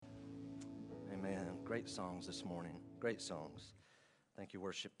Great songs this morning. Great songs. Thank you,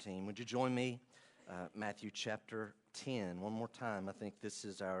 worship team. Would you join me? Matthew chapter 10. One more time. I think this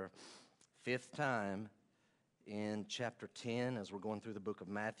is our fifth time in chapter 10 as we're going through the book of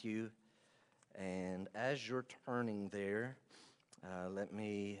Matthew. And as you're turning there, let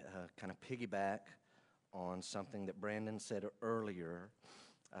me kind of piggyback on something that Brandon said earlier.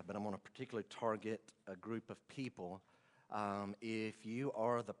 But I'm going to particularly target a group of people. If you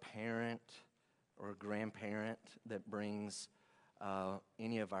are the parent or grandparent that brings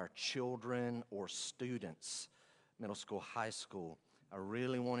any of our children or students, middle school, high school, I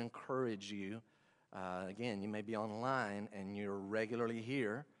really want to encourage you. Again, you may be online and you're regularly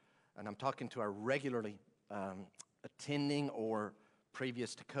here, and I'm talking to our regularly attending or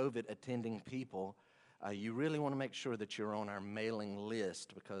previous to COVID attending people. You really want to make sure that you're on our mailing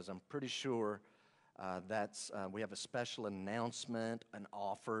list, because I'm pretty sure we have a special announcement, an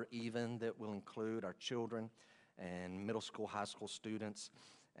offer even, that will include our children and middle school, high school students.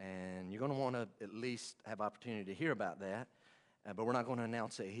 And you're going to want to at least have opportunity to hear about that. But we're not going to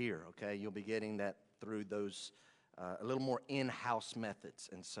announce it here, okay? You'll be getting that through those a little more in-house methods.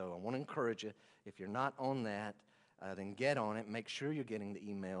 And so I want to encourage you, if you're not on that, then get on it. Make sure you're getting the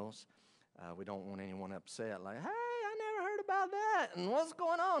emails. We don't want anyone upset, like, hey, I never heard about that, and what's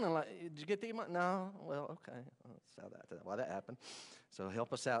going on? And like, did you get the email? No? Well, okay. That's why that happened. So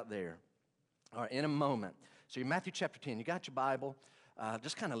help us out there. All right, in a moment. So you're Matthew chapter 10. You got your Bible.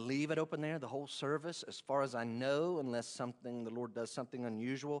 Just kind of leave it open there the whole service. As far as I know, unless the Lord does something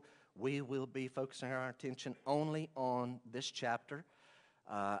unusual, we will be focusing our attention only on this chapter.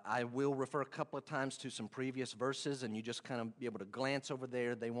 I will refer a couple of times to some previous verses, and you just kind of be able to glance over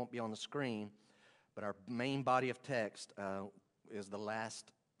there. They won't be on the screen. But our main body of text is the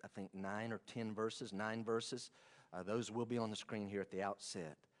last, I think, 9 or 10 verses, 9 verses. Those will be on the screen here at the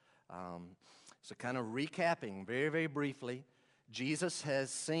outset. So kind of recapping very, very briefly, Jesus has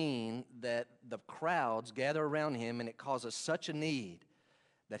seen that the crowds gather around him, and it causes such a need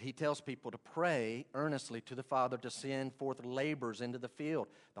that he tells people to pray earnestly to the Father to send forth laborers into the field.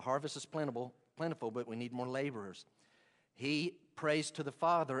 The harvest is plentiful, but we need more laborers. He prays to the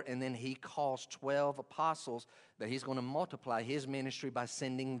Father, and then he calls 12 apostles that he's going to multiply his ministry by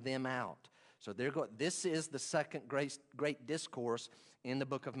sending them out. So this is the second great discourse in the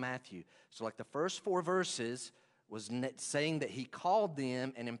book of Matthew. So like the first 4 verses was saying that he called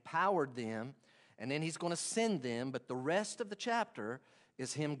them and empowered them, and then he's going to send them, but the rest of the chapter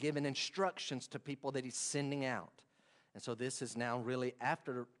is him giving instructions to people that he's sending out. And so this is now really,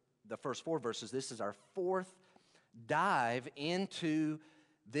 after the first 4 verses, this is our fourth dive into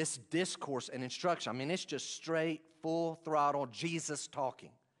this discourse and instruction. I mean, it's just straight, full throttle, Jesus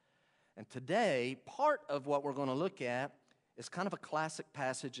talking. And today, part of what we're going to look at is kind of a classic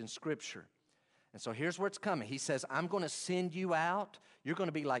passage in Scripture. And so here's where it's coming. He says, I'm going to send you out. You're going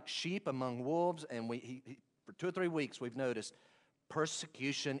to be like sheep among wolves. And for 2 or 3 weeks, we've noticed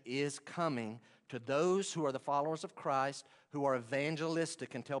persecution is coming to those who are the followers of Christ, who are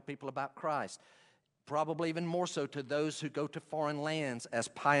evangelistic and tell people about Christ. Probably even more so to those who go to foreign lands as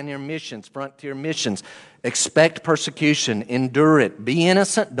pioneer missions, frontier missions. Expect persecution, endure it. Be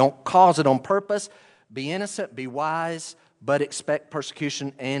innocent, don't cause it on purpose. Be innocent, be wise, but expect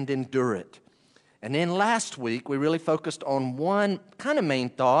persecution and endure it. And then last week, we really focused on one kind of main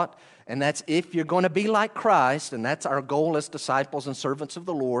thought, and that's if you're going to be like Christ, and that's our goal as disciples and servants of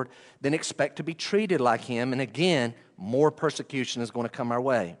the Lord, then expect to be treated like him. And again, more persecution is going to come our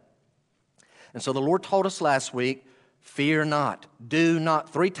way. And so the Lord told us last week, fear not, do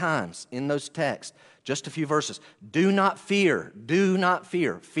not, 3 times in those texts, just a few verses. Do not fear,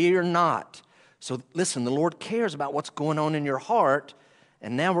 fear not. So listen, the Lord cares about what's going on in your heart.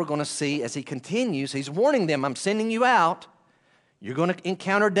 And now we're going to see as he continues, he's warning them, I'm sending you out. You're going to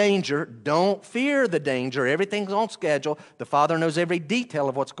encounter danger. Don't fear the danger. Everything's on schedule. The Father knows every detail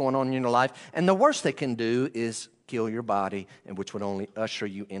of what's going on in your life. And the worst they can do is kill your body, and which would only usher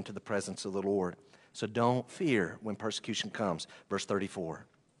you into the presence of the Lord. So don't fear when persecution comes. Verse 34.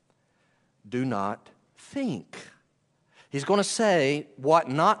 Do not think. He's going to say what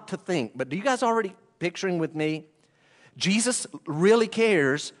not to think. But do you guys already picturing with me? Jesus really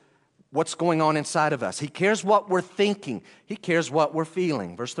cares what's going on inside of us. He cares what we're thinking. He cares what we're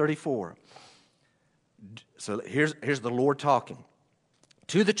feeling. Verse 34. So here's the Lord talking.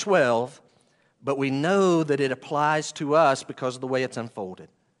 To the 12, but we know that it applies to us because of the way it's unfolded.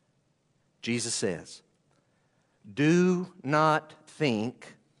 Jesus says, do not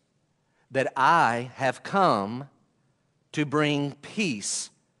think that I have come to bring peace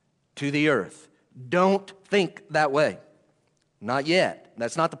to the earth. Don't think that way. Not yet.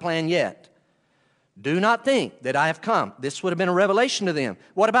 That's not the plan yet. Do not think that I have come. This would have been a revelation to them.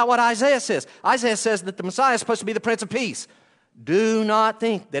 What about what Isaiah says? Isaiah says that the Messiah is supposed to be the Prince of Peace. Do not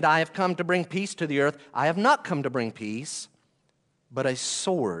think that I have come to bring peace to the earth. I have not come to bring peace, but a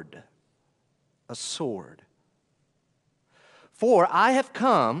sword. A sword. For I have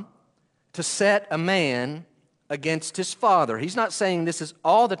come to set a man against his father. He's not saying this is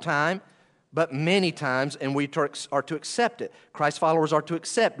all the time, but many times, and we are to accept it. Christ's followers are to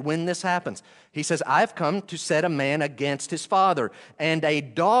accept when this happens. He says, I have come to set a man against his father, and a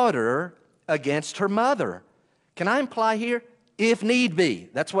daughter against her mother. Can I imply here? If need be.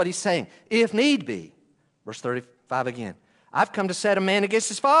 That's what he's saying. If need be. Verse 35 again. I've come to set a man against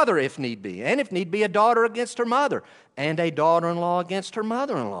his father if need be, and if need be, a daughter against her mother, and a daughter-in-law against her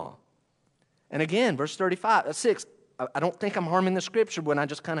mother-in-law. And again, verse 6, I don't think I'm harming the Scripture when I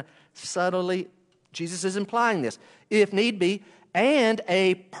just kind of subtly, Jesus is implying this. If need be, and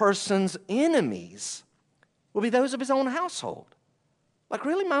a person's enemies will be those of his own household. Like,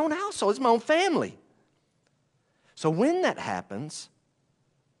 really, my own household? It's my own family. So when that happens,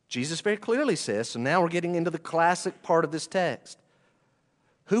 Jesus very clearly says, so now we're getting into the classic part of this text.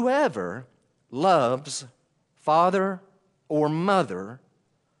 Whoever loves father or mother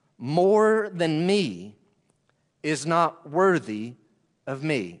more than me is not worthy of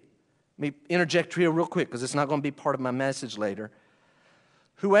me. Let me interject here real quick because it's not going to be part of my message later.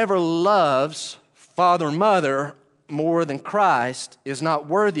 Whoever loves father or mother more than Christ is not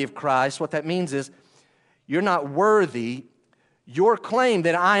worthy of Christ. What that means is you're not worthy. Your claim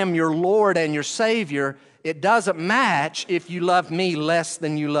that I am your Lord and your Savior, it doesn't match if you love me less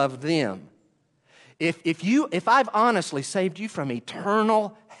than you love them. If I've honestly saved you from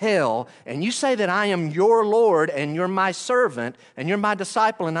eternal hell, and you say that I am your Lord and you're my servant and you're my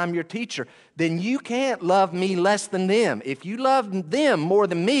disciple and I'm your teacher, then you can't love me less than them. If you love them more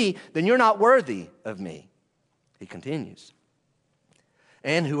than me, then you're not worthy of me. He continues.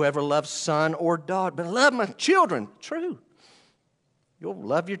 And whoever loves son or daughter, but love my children, true. You'll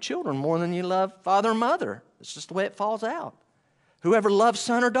love your children more than you love father or mother. It's just the way it falls out. Whoever loves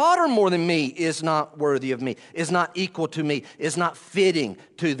son or daughter more than me is not worthy of me, is not equal to me, is not fitting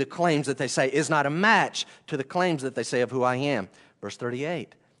to the claims that they say, is not a match to the claims that they say of who I am. Verse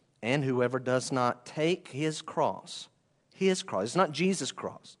 38, and whoever does not take his cross, it's not Jesus'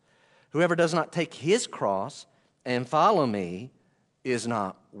 cross. Whoever does not take his cross and follow me is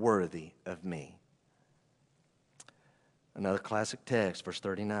not worthy of me. Another classic text, verse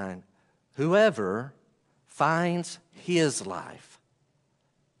 39. Whoever finds his life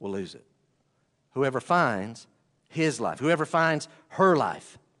will lose it. Whoever finds his life, whoever finds her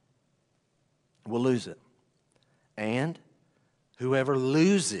life will lose it. And whoever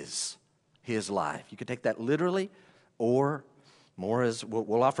loses his life, you could take that literally, or more as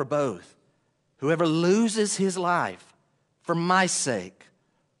we'll offer both. Whoever loses his life for my sake,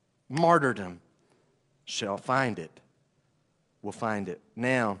 martyrdom, shall find it. Will find it.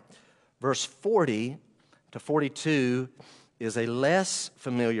 Now, verse 40 to 42 is a less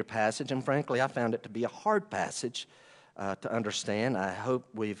familiar passage, and frankly, I found it to be a hard passage to understand. I hope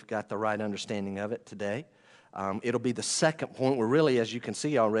we've got the right understanding of it today. It'll be the second point where really, as you can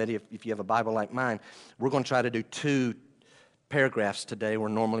see already, if you have a Bible like mine, we're going to try to do 2 paragraphs today, where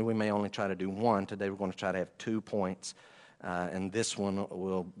normally we may only try to do 1. Today we're going to try to have 2 points, and this one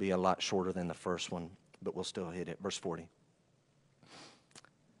will be a lot shorter than the first one, but we'll still hit it. Verse 40.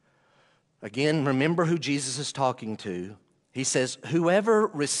 Again, remember who Jesus is talking to. He says, whoever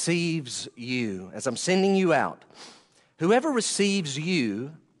receives you, as I'm sending you out, whoever receives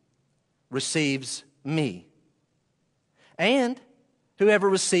you receives me. And whoever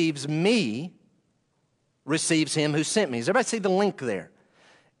receives me receives him who sent me. Does everybody see the link there?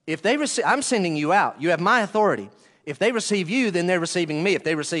 If they receive, I'm sending you out. You have my authority. If they receive you, then they're receiving me. If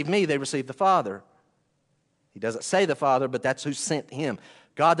they receive me, they receive the Father. He doesn't say the Father, but that's who sent him.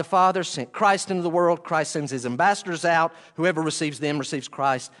 God the Father sent Christ into the world. Christ sends his ambassadors out. Whoever receives them receives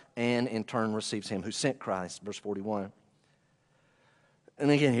Christ, and in turn receives him who sent Christ. Verse 41.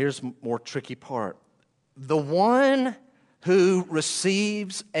 And again, here's the more tricky part. The one who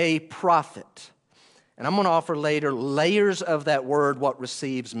receives a prophet, and I'm going to offer later layers of that word, what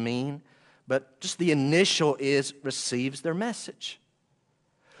receives mean, but just the initial is receives their message.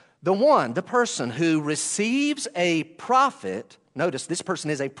 The person who receives a prophet, notice this person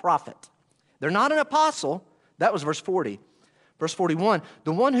is a prophet. They're not an apostle. That was verse 40. Verse 41,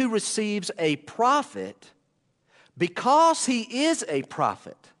 the one who receives a prophet because he is a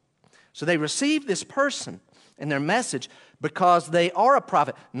prophet. So they receive this person and their message because they are a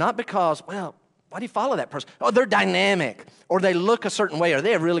prophet, not because, well, Why do you follow that person? Oh, they're dynamic, or they look a certain way, or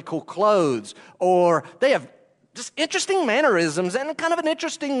they have really cool clothes, or they have just interesting mannerisms and kind of an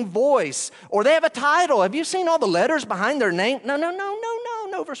interesting voice, or they have a title. Have you seen all the letters behind their name?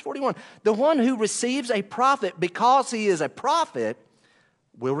 No, verse 41. The one who receives a prophet because he is a prophet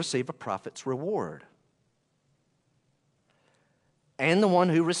will receive a prophet's reward. And the one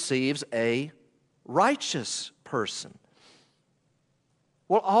who receives a righteous person.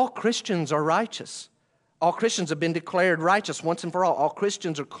 Well, all Christians are righteous. All Christians have been declared righteous once and for all. All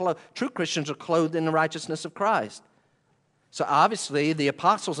Christians are true Christians are clothed in the righteousness of Christ. So obviously the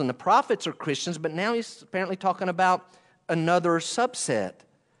apostles and the prophets are Christians, but now he's apparently talking about another subset.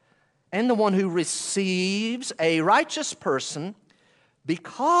 And the one who receives a righteous person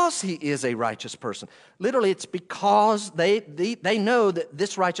because he is a righteous person. Literally, it's because they know that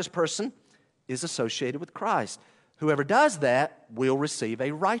this righteous person is associated with Christ. Whoever does that will receive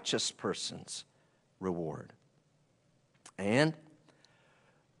a righteous person's reward. And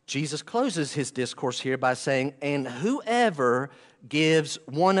Jesus closes his discourse here by saying, and whoever gives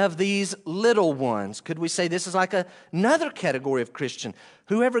one of these little ones. Could we say this is like another category of Christian?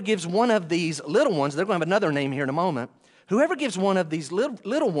 Whoever gives one of these little ones, they're going to have another name here in a moment. Whoever gives one of these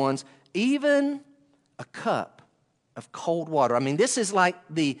little ones even a cup of cold water. I mean, this is like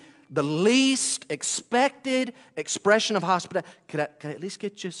the least expected expression of hospitality. Could I at least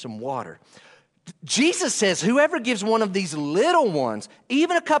get you some water? Jesus says, whoever gives one of these little ones,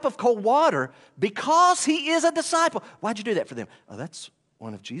 even a cup of cold water, because he is a disciple. Why'd you do that for them? Oh, that's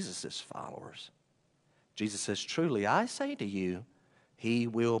one of Jesus' followers. Jesus says, truly, I say to you, he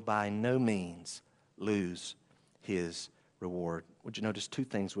will by no means lose his reward. Would you notice two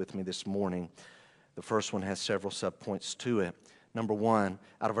things with me this morning? The first one has several subpoints to it. Number one,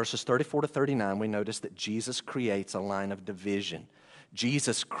 out of verses 34 to 39, we notice that Jesus creates a line of division.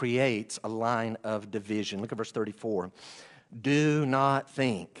 Jesus creates a line of division. Look at verse 34. Do not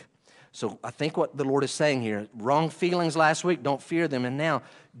think. So I think what the Lord is saying here, wrong feelings last week, don't fear them. And now,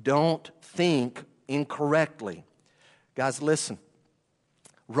 don't think incorrectly. Guys, listen.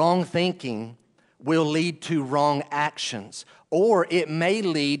 Wrong thinking will lead to wrong actions, or it may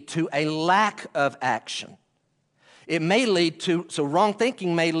lead to a lack of action. It may lead to, so wrong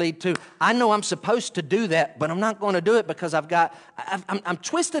thinking may lead to, I know I'm supposed to do that, but I'm not going to do it because I'm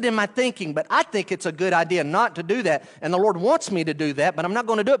twisted in my thinking, but I think it's a good idea not to do that. And the Lord wants me to do that, but I'm not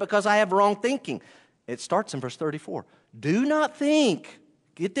going to do it because I have wrong thinking. It starts in verse 34. Do not think.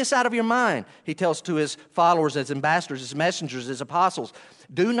 Get this out of your mind. He tells to his followers, as ambassadors, as messengers, as apostles,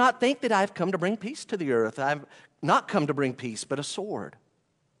 do not think that I've come to bring peace to the earth. I've not come to bring peace, but a sword.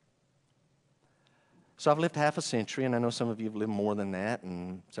 So I've lived half a century, and I know some of you have lived more than that,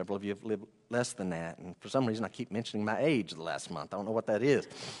 and several of you have lived less than that. And for some reason, I keep mentioning my age the last month. I don't know what that is.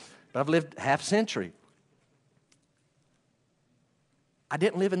 But I've lived half a century. I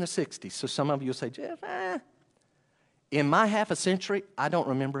didn't live in the 60s, so some of you will say, Jeff, in my half a century, I don't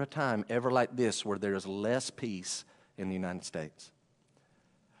remember a time ever like this where there is less peace in the United States.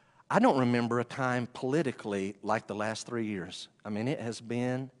 I don't remember a time politically like the last 3 years. I mean, it has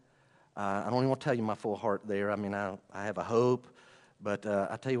been... I don't even want to tell you my full heart there. I mean, I have a hope, but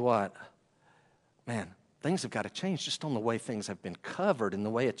I tell you what, man, things have got to change just on the way things have been covered and the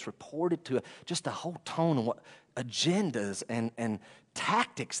way it's reported to, just the whole tone and what agendas and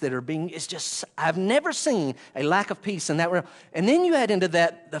tactics that are being, it's just, I've never seen a lack of peace in that realm. And then you add into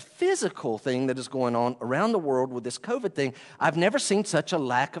that the physical thing that is going on around the world with this COVID thing. I've never seen such a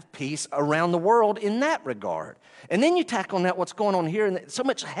lack of peace around the world in that regard. And then you tack on that what's going on here, and so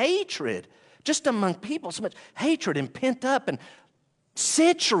much hatred just among people, so much hatred and pent up, and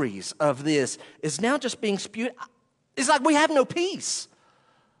centuries of this is now just being spewed. It's like we have no peace.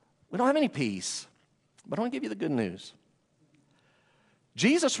 We don't have any peace. But I want to give you the good news.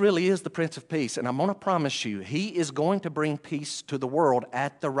 Jesus really is the Prince of Peace, and I'm going to promise you, he is going to bring peace to the world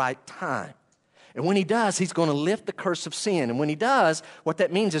at the right time. And when he does, he's going to lift the curse of sin. And when he does, what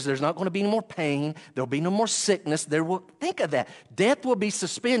that means is there's not going to be any more pain. There'll be no more sickness. Think of that. Death will be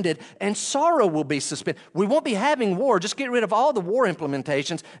suspended and sorrow will be suspended. We won't be having war. Just get rid of all the war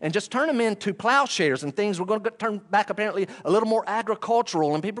implementations and just turn them into plowshares and things. We're going to turn back apparently a little more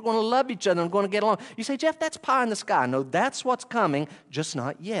agricultural, and people are going to love each other and going to get along. You say, Jeff, that's pie in the sky. No, that's what's coming, just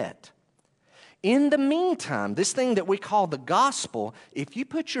not yet. In the meantime, this thing that we call the gospel, if you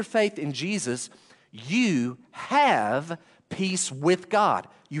put your faith in Jesus, you have peace with God.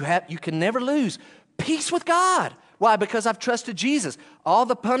 You can never lose peace with God. Why? Because I've trusted Jesus. All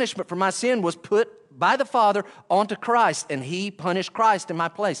the punishment for my sin was put by the Father onto Christ, and he punished Christ in my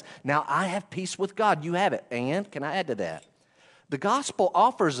place. Now I have peace with God. You have it. And can I add to that? The gospel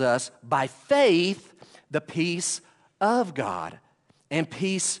offers us, by faith, the peace of God and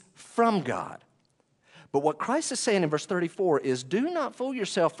peace from God. But what Christ is saying in verse 34 is, do not fool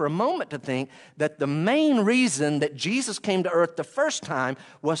yourself for a moment to think that the main reason that Jesus came to earth the first time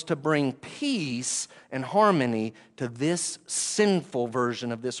was to bring peace and harmony to this sinful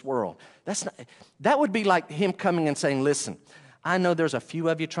version of this world. That would be like him coming and saying, listen, I know there's a few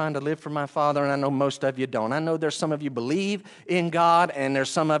of you trying to live for my Father, and I know most of you don't. I know there's some of you believe in God, and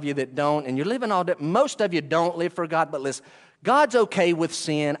there's some of you that don't, and you're living all day. Most of you don't live for God, but listen, God's okay with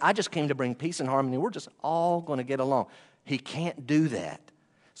sin. I just came to bring peace and harmony. We're just all going to get along. He can't do that.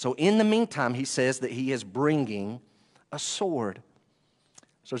 So in the meantime, he says that he is bringing a sword.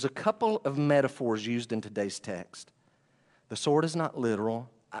 So there's a couple of metaphors used in today's text. The sword is not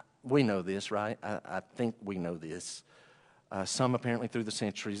literal. We know this, right? I think we know this. Some apparently through the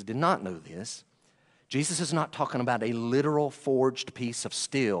centuries did not know this. Jesus is not talking about a literal forged piece of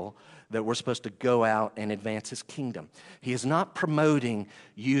steel that we're supposed to go out and advance his kingdom. He is not promoting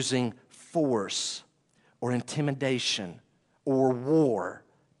using force or intimidation or war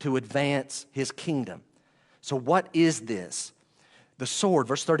to advance his kingdom. So what is this? The sword,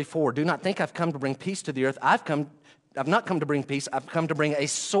 verse 34, do not think I've come to bring peace to the earth. I've not come to bring peace. I've come to bring a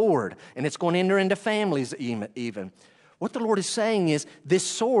sword, and it's going to enter into families even. What the Lord is saying is this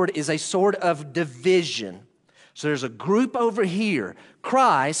sword is a sword of division. So there's a group over here.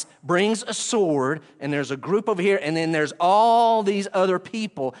 Christ brings a sword, and there's a group over here, and then there's all these other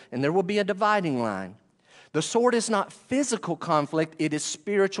people, and there will be a dividing line. The sword is not physical conflict, it is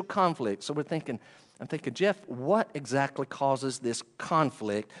spiritual conflict. So I'm thinking, Jeff, what exactly causes this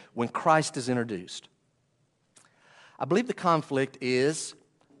conflict when Christ is introduced? I believe the conflict is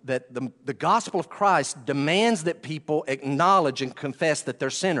that the gospel of Christ demands that people acknowledge and confess that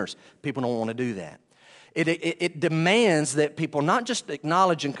they're sinners. People don't want to do that. It demands that people not just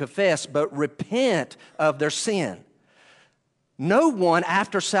acknowledge and confess, but repent of their sin. No one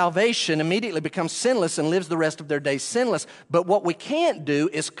after salvation immediately becomes sinless and lives the rest of their days sinless. But what we can't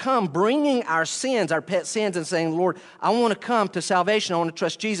do is come bringing our sins, our pet sins, and saying, Lord, I want to come to salvation. I want to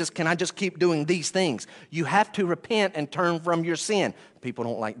trust Jesus. Can I just keep doing these things? You have to repent and turn from your sin. People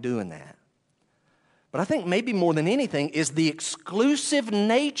don't like doing that. But I think maybe more than anything is the exclusive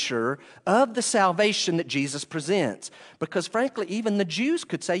nature of the salvation that Jesus presents. Because frankly, even the Jews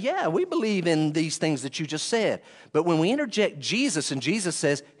could say, yeah, we believe in these things that you just said. But when we interject Jesus and Jesus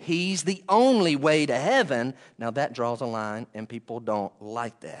says he's the only way to heaven, now that draws a line and people don't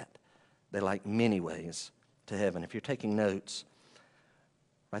like that. They like many ways to heaven. If you're taking notes,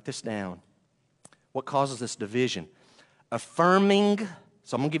 write this down. What causes this division? Affirming,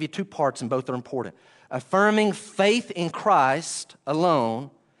 so I'm going to give you two parts and both are important. Affirming faith in Christ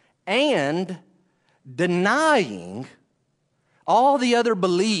alone and denying all the other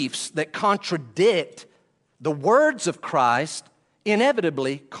beliefs that contradict the words of Christ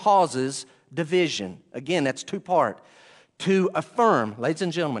inevitably causes division. Again, that's two-part. To affirm, ladies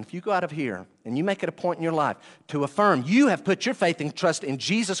and gentlemen, if you go out of here and you make it a point in your life to affirm you have put your faith and trust in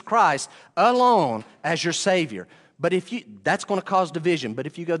Jesus Christ alone as your Savior. But that's going to cause division. But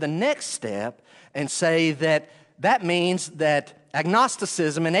if you go the next step and say that means that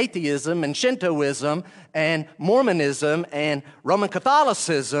agnosticism and atheism and Shintoism and Mormonism and Roman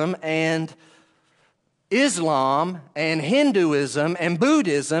Catholicism and Islam and Hinduism and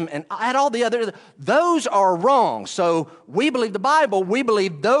Buddhism and all the other, those are wrong. So we believe the Bible, we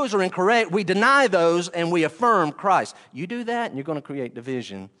believe those are incorrect, we deny those, and we affirm Christ. You do that and you're going to create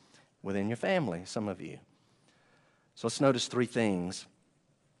division within your family, some of you. So let's notice three things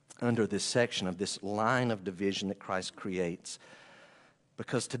under this section of this line of division that Christ creates.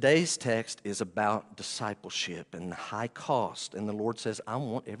 Because today's text is about discipleship and the high cost. And the Lord says, I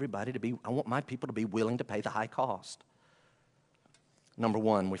want my people to be willing to pay the high cost. Number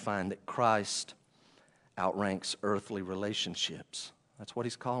one, we find that Christ outranks earthly relationships. That's what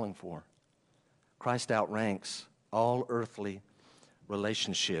he's calling for. Christ outranks all earthly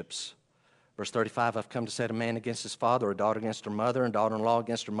relationships. Verse 35, I've come to set a man against his father, a daughter against her mother, and daughter-in-law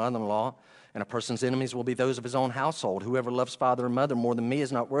against her mother-in-law. And a person's enemies will be those of his own household. Whoever loves father or mother more than me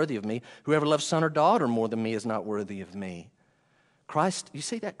is not worthy of me. Whoever loves son or daughter more than me is not worthy of me. Christ, you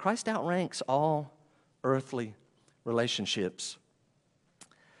see that? Christ outranks all earthly relationships.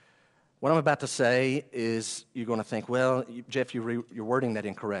 What I'm about to say is you're going to think, well, Jeff, you're wording that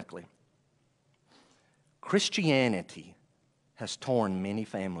incorrectly. Christianity has torn many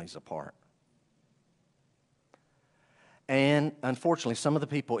families apart. And unfortunately, some of the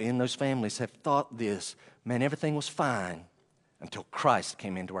people in those families have thought this, man, everything was fine until Christ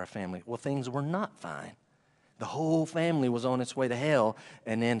came into our family. Well, things were not fine. The whole family was on its way to hell.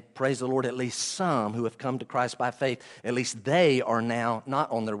 And then, praise the Lord, at least some who have come to Christ by faith, at least they are now not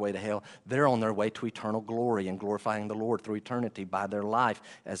on their way to hell. They're on their way to eternal glory and glorifying the Lord through eternity by their life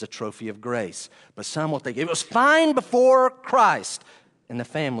as a trophy of grace. But some will think, it was fine before Christ. And the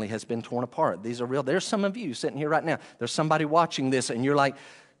family has been torn apart. These are real. There's some of you sitting here right now. There's somebody watching this, and you're like,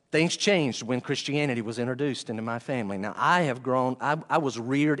 things changed when Christianity was introduced into my family. Now, I have grown, I was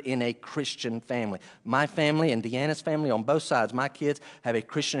reared in a Christian family. My family and Deanna's family on both sides, my kids have a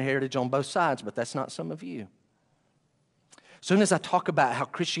Christian heritage on both sides, but that's not some of you. As soon as I talk about how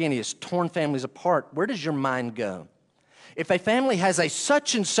Christianity has torn families apart, where does your mind go? If a family has a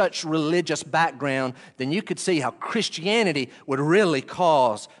such and such religious background, then you could see how Christianity would really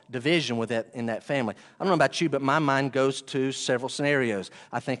cause division in that family. I don't know about you, but my mind goes to several scenarios.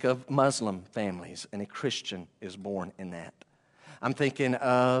 I think of Muslim families, and a Christian is born in that. I'm thinking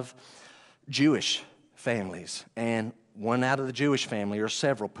of Jewish families, and one out of the Jewish family or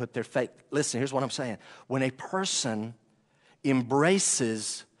several put their faith. Listen, here's what I'm saying. When a person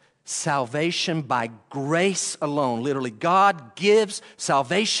embraces salvation by grace alone. Literally, God gives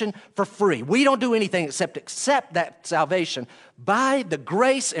salvation for free. We don't do anything except accept that salvation by the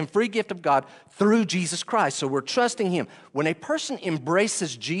grace and free gift of God through Jesus Christ. So we're trusting Him. When a person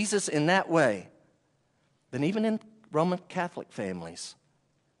embraces Jesus in that way, then even in Roman Catholic families,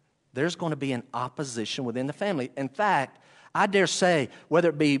 there's going to be an opposition within the family. In fact, I dare say, whether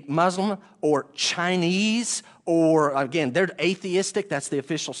it be Muslim or Chinese or, again, they're atheistic. That's the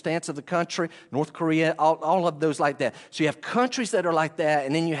official stance of the country. North Korea, all of those like that. So you have countries that are like that,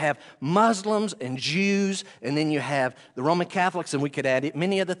 and then you have Muslims and Jews, and then you have the Roman Catholics, and we could add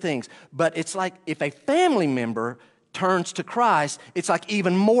many other things. But it's like if a family member turns to Christ, it's like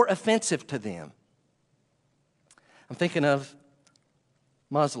even more offensive to them. I'm thinking of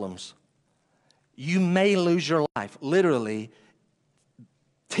Muslims. You may lose your life, literally,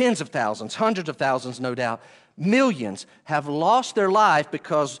 tens of thousands, hundreds of thousands, no doubt, millions have lost their life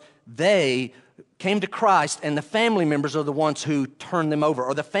because they came to Christ and the family members are the ones who turned them over,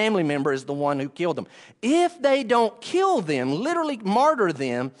 or the family member is the one who killed them. If they don't kill them, literally martyr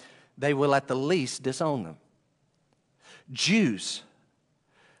them, they will at the least disown them. Jews.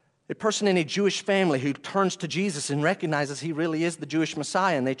 A person in a Jewish family who turns to Jesus and recognizes He really is the Jewish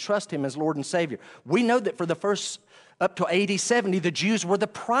Messiah and they trust Him as Lord and Savior. We know that for the first, up to AD 70, the Jews were the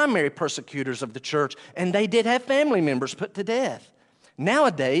primary persecutors of the church, and they did have family members put to death.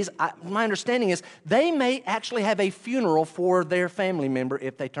 Nowadays, my understanding is they may actually have a funeral for their family member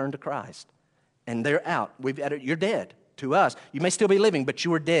if they turn to Christ. And they're out. You're dead to us. You may still be living, but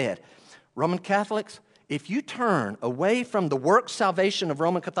you are dead. Roman Catholics, if you turn away from the work salvation of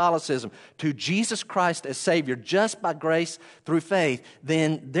Roman Catholicism to Jesus Christ as Savior just by grace through faith,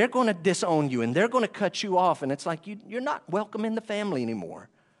 then they're going to disown you and they're going to cut you off. And it's like you're not welcome in the family anymore.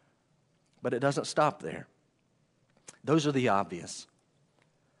 But it doesn't stop there. Those are the obvious.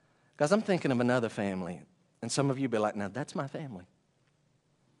 Guys, I'm thinking of another family. And some of you be like, now that's my family.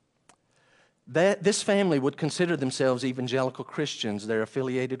 This family would consider themselves evangelical Christians. They're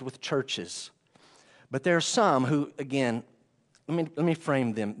affiliated with churches. But there are some who, again, let me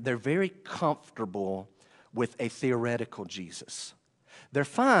frame them. They're very comfortable with a theoretical Jesus. They're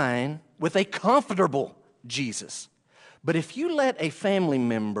fine with a comfortable Jesus. But if you let a family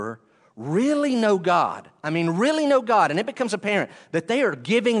member really know God, and it becomes apparent that they are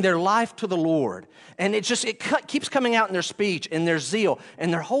giving their life to the Lord, and it keeps coming out in their speech and their zeal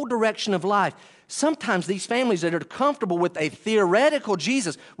and their whole direction of life, sometimes these families that are comfortable with a theoretical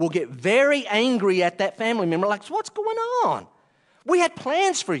Jesus will get very angry at that family member, like, what's going on? We had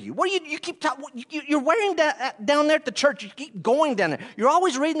plans for you. What do you keep talking? You're wearing down there at the church. You keep going down there. You're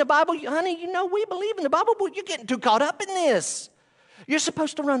always reading the Bible. Honey, we believe in the Bible, but you're getting too caught up in this. You're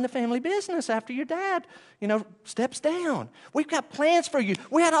supposed to run the family business after your dad, steps down. We've got plans for you.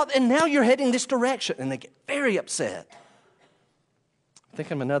 And now you're heading this direction. And they get very upset. I'm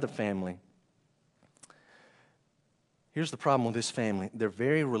thinking of another family. Here's the problem with this family. They're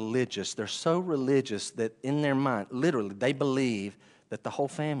very religious. They're so religious that in their mind, literally, they believe that the whole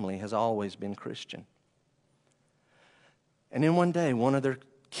family has always been Christian. And then one day, one of their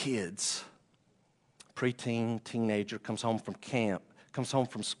kids, preteen, teenager, comes home from camp, comes home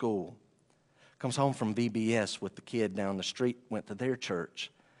from school, comes home from VBS with the kid down the street, went to their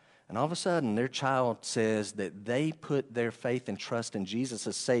church. And all of a sudden, their child says that they put their faith and trust in Jesus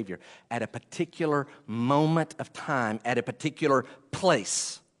as Savior at a particular moment of time, at a particular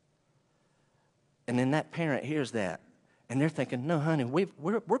place. And then that parent hears that, And they're thinking, no, honey,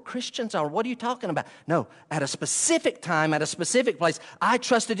 we're Christians, or what are you talking about? No, at a specific time, at a specific place, I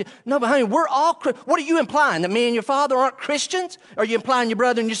trusted you. No, but honey, we're all Christians. What are you implying, that me and your father aren't Christians? Are you implying your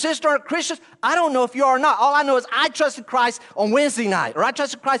brother and your sister aren't Christians? I don't know if you are or not. All I know is I trusted Christ on Wednesday night, or I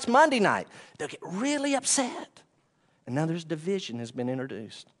trusted Christ Monday night. They'll get really upset. And now there's division has been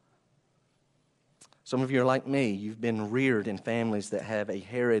introduced. Some of you are like me. You've been reared in families that have a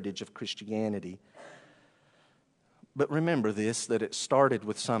heritage of Christianity. But remember this, that it started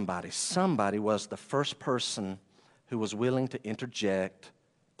with somebody. Somebody was the first person who was willing to interject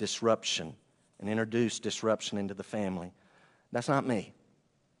disruption and introduce disruption into the family. That's not me.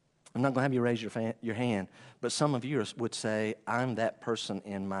 I'm not going to have you raise your hand, but some of you would say, I'm that person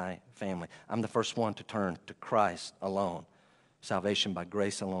in my family. I'm the first one to turn to Christ alone. Salvation by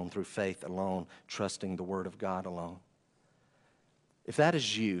grace alone, through faith alone, trusting the Word of God alone. If that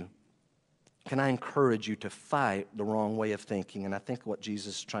is you, can I encourage you to fight the wrong way of thinking? And I think what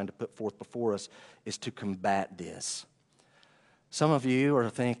Jesus is trying to put forth before us is to combat this. Some of you are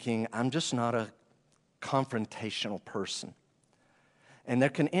thinking, I'm just not a confrontational person. And there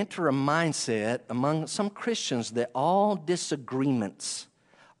can enter a mindset among some Christians that all disagreements,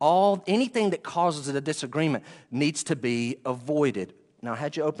 anything that causes a disagreement needs to be avoided. Now, I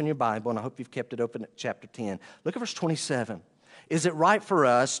had you open your Bible, and I hope you've kept it open at chapter 10. Look at verse 27. Is it right for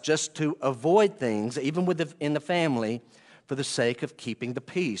us just to avoid things, even in the family, for the sake of keeping the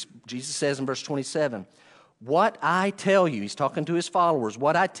peace? Jesus says in verse 27, what I tell you, he's talking to his followers,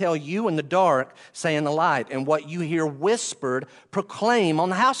 what I tell you in the dark, say in the light, and what you hear whispered, proclaim on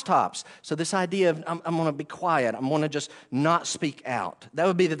the housetops. So this idea of, I'm going to be quiet, I'm going to just not speak out. That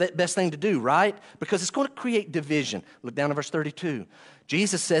would be the best thing to do, right? Because it's going to create division. Look down at verse 32.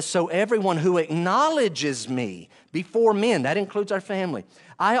 Jesus says, so everyone who acknowledges me before men, that includes our family,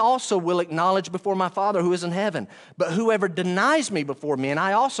 I also will acknowledge before my Father who is in heaven. But whoever denies me before men,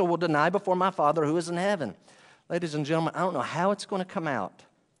 I also will deny before my Father who is in heaven. Ladies and gentlemen, I don't know how it's going to come out.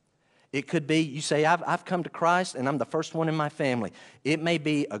 It could be, you say, I've come to Christ and I'm the first one in my family. It may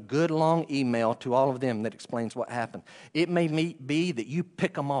be a good long email to all of them that explains what happened. It may be that you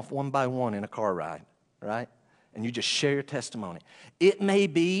pick them off one by one in a car ride, right? And you just share your testimony. It may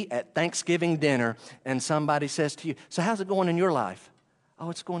be at Thanksgiving dinner and somebody says to you, so how's it going in your life? Oh,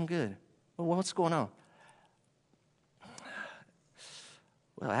 it's going good. Well, what's going on?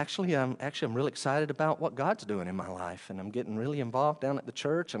 Well, actually, I'm really excited about what God's doing in my life, and I'm getting really involved down at the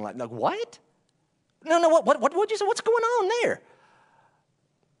church. And like what? No, what'd you say? What's going on there?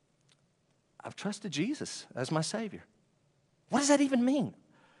 I've trusted Jesus as my Savior. What does that even mean?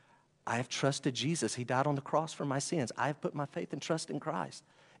 I have trusted Jesus. He died on the cross for my sins. I have put my faith and trust in Christ.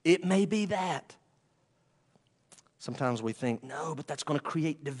 It may be that. Sometimes we think, no, but that's going to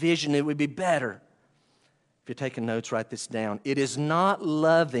create division. It would be better. If you're taking notes, write this down. It is not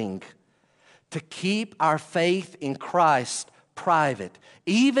loving to keep our faith in Christ private.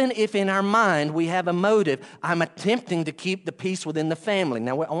 Even if in our mind we have a motive, I'm attempting to keep the peace within the family.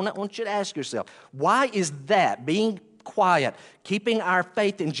 Now, I want you to ask yourself, why is that, being quiet, keeping our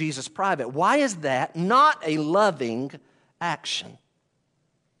faith in Jesus private, why is that not a loving action?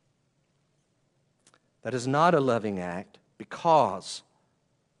 That is not a loving act because,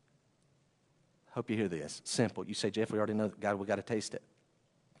 hope you hear this, simple. You say, Jeff, we already know that, God, we got to taste it.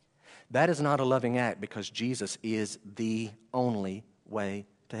 That is not a loving act because Jesus is the only way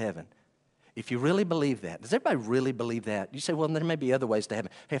to heaven. If you really believe that, does everybody really believe that? You say, well, there may be other ways to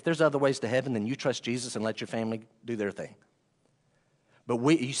heaven. Hey, if there's other ways to heaven, then you trust Jesus and let your family do their thing. But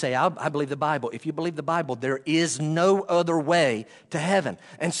you say, I believe the Bible. If you believe the Bible, there is no other way to heaven.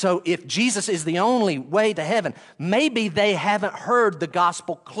 And so if Jesus is the only way to heaven, maybe they haven't heard the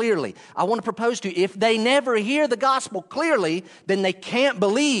gospel clearly. I want to propose to you, if they never hear the gospel clearly, then they can't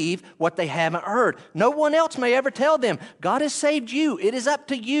believe what they haven't heard. No one else may ever tell them, God has saved you. It is up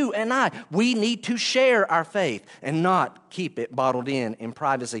to you and I. We need to share our faith and not keep it bottled in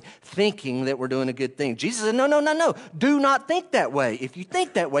privacy, thinking that we're doing a good thing. Jesus said, no. Do not think that way. If you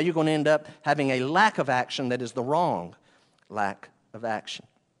think that way, you're going to end up having a lack of action that is the wrong lack of action.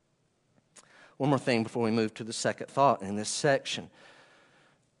 One more thing before we move to the second thought in this section.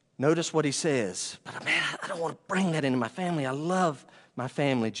 Notice what he says. But man, I don't want to bring that into my family. I love my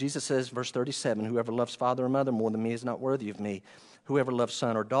family. Jesus says, verse 37, whoever loves father or mother more than me is not worthy of me. Whoever loves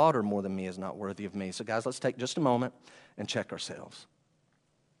son or daughter more than me is not worthy of me. So guys, let's take just a moment and check ourselves.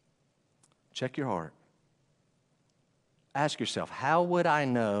 Check your heart. Ask yourself, how would I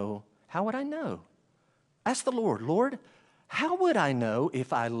know? How would I know? Ask the Lord, Lord, how would I know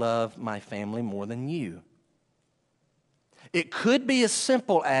if I love my family more than you? It could be as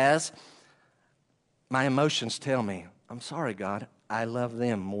simple as my emotions tell me I'm sorry, God, I love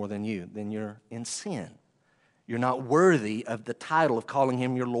them more than you, then you're in sin. You're not worthy of the title of calling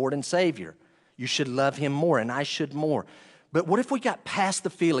him your Lord and Savior. You should love him more, and I should more. But what if we got past the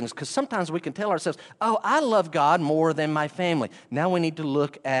feelings? Because sometimes we can tell ourselves, oh, I love God more than my family. Now we need to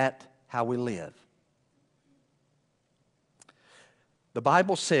look at how we live. The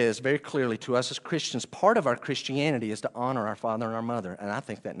Bible says very clearly to us as Christians, part of our Christianity is to honor our father and our mother, and I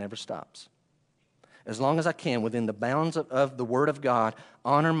think that never stops. As long as I can, within the bounds of the Word of God,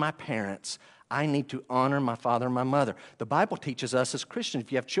 honor my parents, I need to honor my father and my mother. The Bible teaches us as Christians,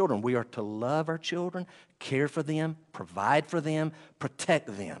 if you have children, we are to love our children, care for them, provide for them,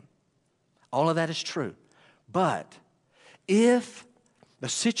 protect them. All of that is true. But if the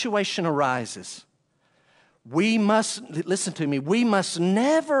situation arises, we must, listen to me, we must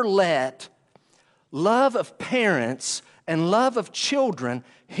never let love of parents and love of children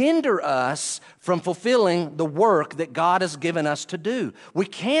hinder us from fulfilling the work that God has given us to do. We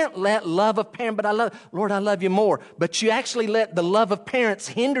can't let love of parents, but Lord, I love you more. But you actually let the love of parents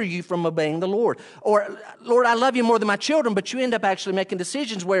hinder you from obeying the Lord. Or, Lord, I love you more than my children, but you end up actually making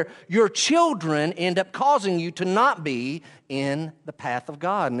decisions where your children end up causing you to not be in the path of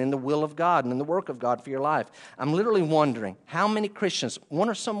God and in the will of God and in the work of God for your life. I'm literally wondering how many Christians, one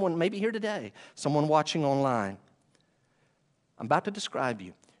or someone maybe here today, someone watching online, I'm about to describe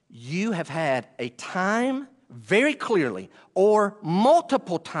you. You have had a time very clearly or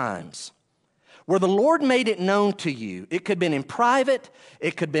multiple times where the Lord made it known to you. It could have been in private.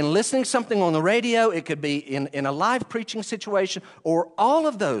 It could have been listening something on the radio. It could be in a live preaching situation, or all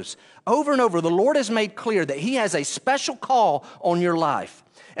of those. Over and over, the Lord has made clear that he has a special call on your life.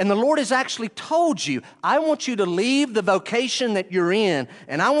 And the Lord has actually told you, I want you to leave the vocation that you're in,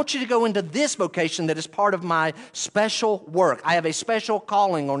 and I want you to go into this vocation that is part of my special work. I have a special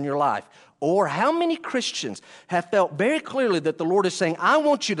calling on your life. Or how many Christians have felt very clearly that the Lord is saying, I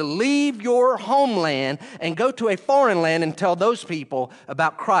want you to leave your homeland and go to a foreign land and tell those people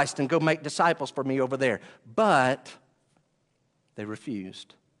about Christ and go make disciples for me over there. But they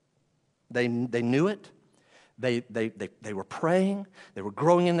refused. They knew it. They were praying. They were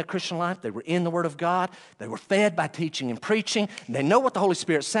growing in the Christian life. They were in the Word of God. They were fed by teaching and preaching. They know what the Holy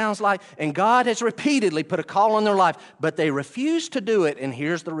Spirit sounds like. And God has repeatedly put a call on their life. But they refuse to do it. And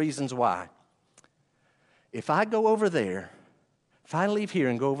here's the reasons why. If I go over there, if I leave here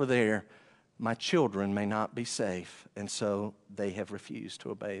and go over there, my children may not be safe. And so they have refused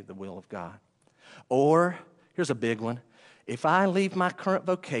to obey the will of God. Or, here's a big one. If I leave my current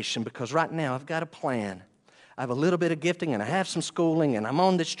vocation, because right now I've got a plan, I have a little bit of gifting and I have some schooling and I'm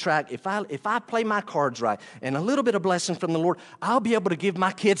on this track. If I play my cards right and a little bit of blessing from the Lord, I'll be able to give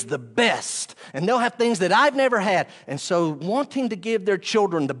my kids the best. And they'll have things that I've never had. And so wanting to give their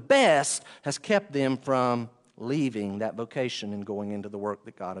children the best has kept them from leaving that vocation and going into the work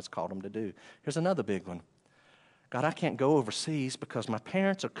that God has called them to do. Here's another big one. God, I can't go overseas because my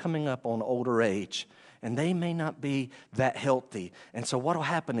parents are coming up on older age. And they may not be that healthy. And so what will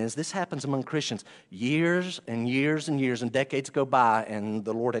happen is, this happens among Christians. Years and years and years and decades go by, and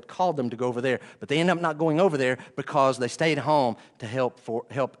the Lord had called them to go over there. But they end up not going over there because they stayed home to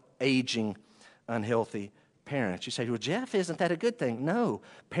help aging, unhealthy parents. You say, well, Jeff, isn't that a good thing? No.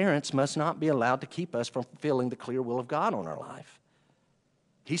 Parents must not be allowed to keep us from fulfilling the clear will of God on our life.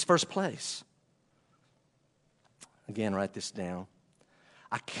 He's first place. Again, write this down.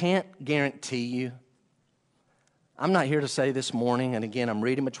 I can't guarantee you, I'm not here to say this morning, and again, I'm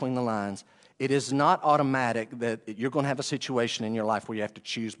reading between the lines, it is not automatic that you're going to have a situation in your life where you have to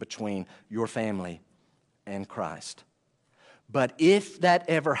choose between your family and Christ. But if that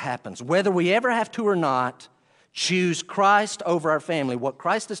ever happens, whether we ever have to or not, choose Christ over our family, what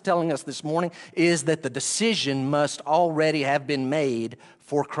Christ is telling us this morning is that the decision must already have been made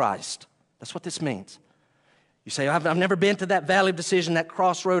for Christ. That's what this means. You say, I've never been to that valley of decision, that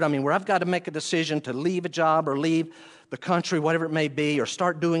crossroad. I mean, where I've got to make a decision to leave a job or leave the country, whatever it may be, or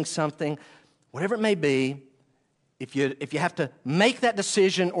start doing something, whatever it may be. If you have to make that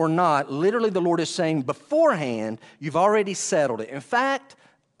decision or not, literally the Lord is saying beforehand, you've already settled it. In fact,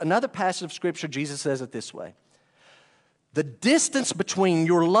 another passage of Scripture, Jesus says it this way. The distance between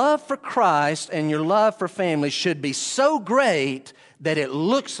your love for Christ and your love for family should be so great that it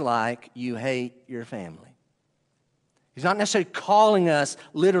looks like you hate your family. He's not necessarily calling us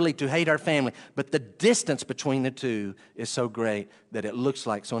literally to hate our family, but the distance between the two is so great that it looks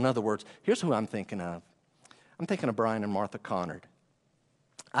like. So in other words, here's who I'm thinking of. I'm thinking of Brian and Martha Connard.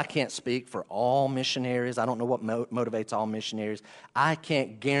 I can't speak for all missionaries. I don't know what motivates all missionaries. I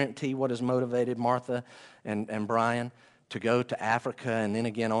can't guarantee what has motivated Martha and Brian to go to Africa and then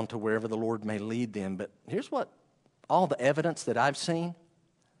again on to wherever the Lord may lead them. But here's what all the evidence that I've seen,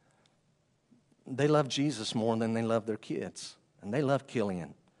 they love Jesus more than they love their kids. And they love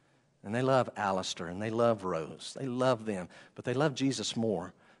Killian. And they love Alistair. And they love Rose. They love them. But they love Jesus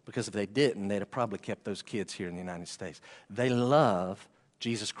more, because if they didn't, they'd have probably kept those kids here in the United States. They love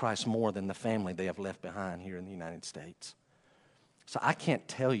Jesus Christ more than the family they have left behind here in the United States. So I can't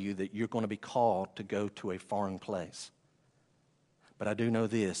tell you that you're going to be called to go to a foreign place. But I do know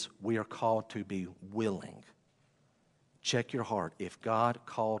this: we are called to be willing. Check your heart. If God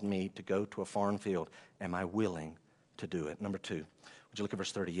called me to go to a foreign field, am I willing to do it? Number 2, would you look at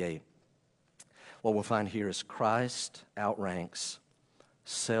verse 38? What we'll find here is Christ outranks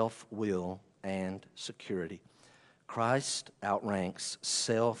self-will and security. Christ outranks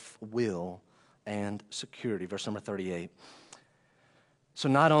self-will and security. Verse number 38. So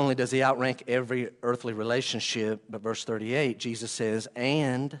not only does he outrank every earthly relationship, but verse 38, Jesus says,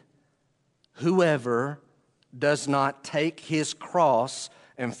 and whoever does not take his cross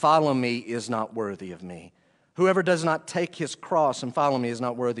and follow me is not worthy of me. Whoever does not take his cross and follow me is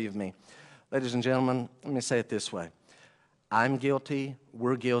not worthy of me. Ladies and gentlemen, let me say it this way. I'm guilty,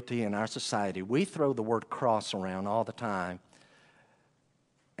 we're guilty in our society. We throw the word cross around all the time,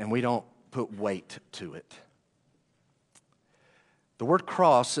 and we don't put weight to it. The word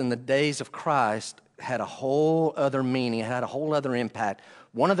cross in the days of Christ had a whole other meaning, had a whole other impact.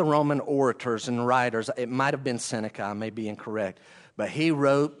 One of the Roman orators and writers, it might have been Seneca, I may be incorrect, but he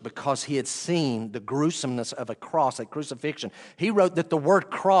wrote, because he had seen the gruesomeness of a cross, a crucifixion, he wrote that the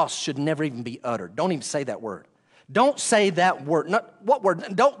word cross should never even be uttered. Don't even say that word. Don't say that word. What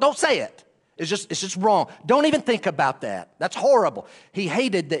word? Don't say it. It's just wrong. Don't even think about that. That's horrible. He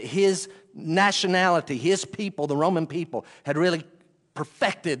hated that his nationality, his people, the Roman people, had really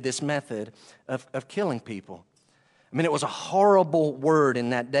perfected this method of killing people. I mean, it was a horrible word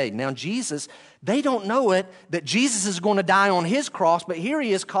in that day. Now, Jesus, they don't know it, that Jesus is going to die on his cross, but here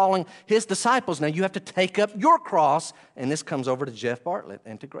he is calling his disciples. Now, you have to take up your cross, and this comes over to Jeff Bartlett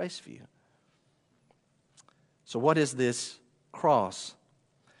and to Graceview. So what is this cross?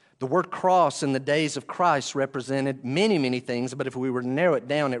 The word cross in the days of Christ represented many, many things, but if we were to narrow it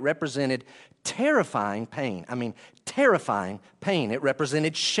down, it represented terrifying pain. I mean, terrifying pain. It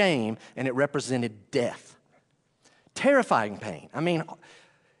represented shame, and it represented death. Terrifying pain. I mean,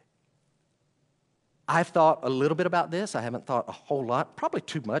 I've thought a little bit about this. I haven't thought a whole lot, probably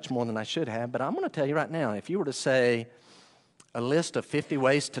too much more than I should have, but I'm going to tell you right now, if you were to say a list of 50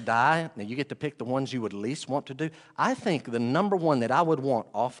 ways to die, now you get to pick the ones you would least want to do, I think the number one that I would want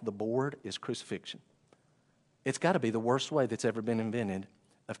off the board is crucifixion. It's got to be the worst way that's ever been invented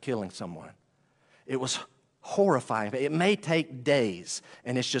of killing someone. It was horrifying. It may take days,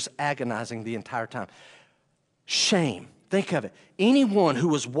 and it's just agonizing the entire time. Shame. Think of it. Anyone who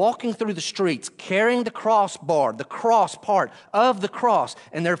was walking through the streets carrying the crossbar, the cross part of the cross,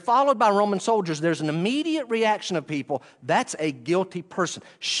 and they're followed by Roman soldiers, there's an immediate reaction of people. That's a guilty person.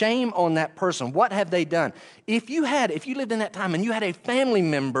 Shame on that person. What have they done? If you lived in that time and you had a family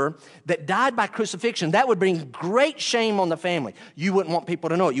member that died by crucifixion, that would bring great shame on the family. You wouldn't want people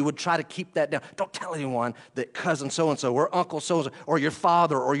to know it. You would try to keep that down. Don't tell anyone that cousin so-and-so or uncle so-and-so or your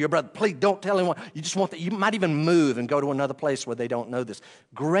father or your brother. Please don't tell anyone. You just want that. You might even move and go to another place where they don't know this.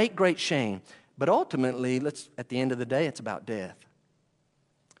 Great, great shame. But ultimately, at the end of the day, it's about death.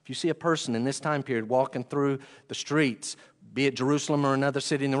 If you see a person in this time period walking through the streets, be it Jerusalem or another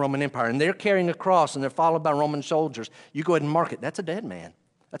city in the Roman Empire, and they're carrying a cross and they're followed by Roman soldiers, you go ahead and mark it. That's a dead man.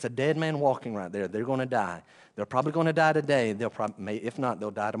 That's a dead man walking right there. They're going to die. They're probably going to die today. If not,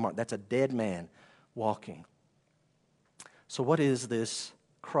 they'll die tomorrow. That's a dead man walking. So what is this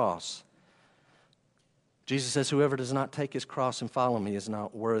cross? Jesus says, whoever does not take his cross and follow me is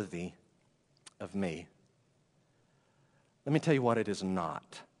not worthy of me. Let me tell you what it is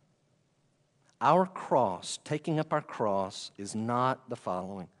not. Our cross, taking up our cross, is not the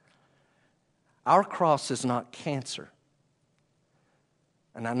following. Our cross is not cancer.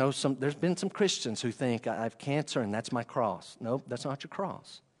 And I know there's been some Christians who think, I have cancer and that's my cross. Nope, that's not your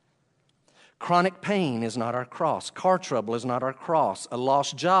cross. Chronic pain is not our cross. Car trouble is not our cross. A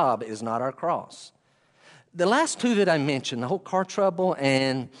lost job is not our cross. The last two that I mentioned, the whole car trouble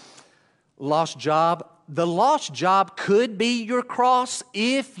and lost job, the lost job could be your cross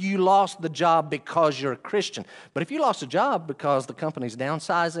if you lost the job because you're a Christian. But if you lost a job because the company's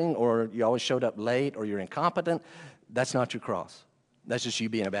downsizing or you always showed up late or you're incompetent, that's not your cross. That's just you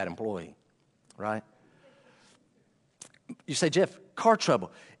being a bad employee, right? You say, Jeff, car trouble.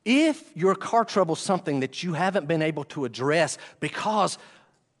 If your car trouble is something that you haven't been able to address because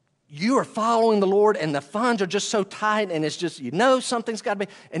you are following the Lord and the funds are just so tight and it's just, something's got to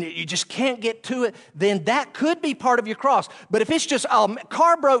be, and you just can't get to it, then that could be part of your cross. But if it's just,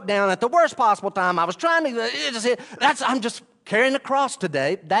 car broke down at the worst possible time, I was trying to, I'm just carrying the cross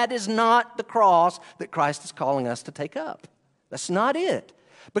today. That is not the cross that Christ is calling us to take up. That's not it.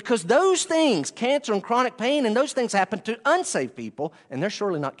 Because those things, cancer and chronic pain, and those things happen to unsaved people, and they're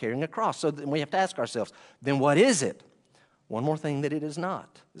surely not carrying a cross. So then we have to ask ourselves, then what is it? One more thing that it is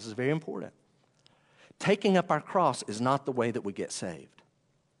not. This is very important. Taking up our cross is not the way that we get saved.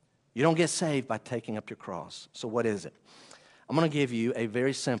 You don't get saved by taking up your cross. So what is it? I'm going to give you a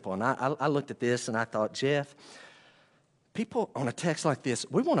very simple, and I looked at this and I thought, Jeff, people on a text like this,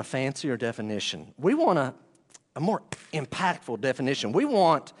 we want a fancier definition. We want a more impactful definition. We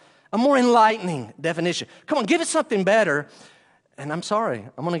want a more enlightening definition. Come on, give us something better. And I'm sorry,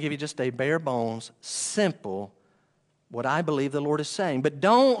 I'm going to give you just a bare bones, simple, what I believe the Lord is saying. But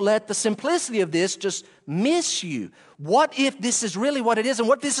don't let the simplicity of this just miss you. What if this is really what it is, and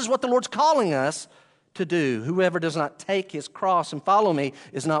what this is what the Lord's calling us to do? Whoever does not take his cross and follow me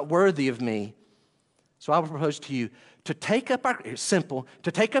is not worthy of me. So I would propose to you, to take up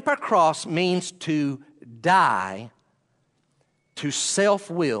our cross means to die to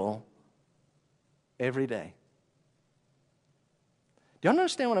self-will every day. Do you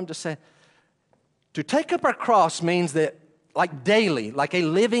understand what I'm just saying? To take up our cross means that, like daily, like a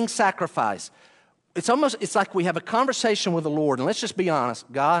living sacrifice. It's like we have a conversation with the Lord, and let's just be honest.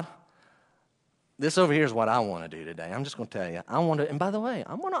 God, this over here is what I want to do today. I'm just going to tell you. And by the way,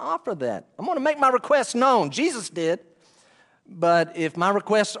 I'm going to offer that. I'm going to make my requests known. Jesus did. But if my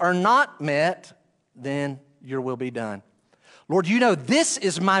requests are not met, then your will be done. Lord, this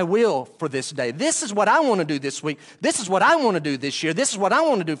is my will for this day. This is what I want to do this week. This is what I want to do this year. This is what I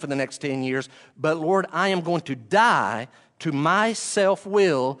want to do for the next 10 years. But Lord, I am going to die to my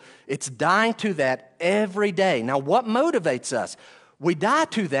self-will. It's dying to that every day. Now, what motivates us? We die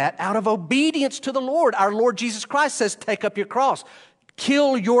to that out of obedience to the Lord. Our Lord Jesus Christ says, take up your cross.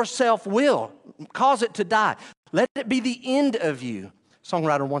 Kill your self-will. Cause it to die. Let it be the end of you. A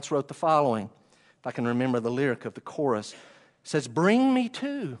songwriter once wrote the following, if I can remember the lyric of the chorus. It says, bring me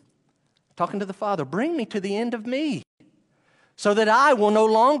to, talking to the Father, bring me to the end of me, so that I will no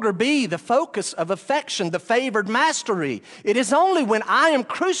longer be the focus of affection, the favored mastery. It is only when I am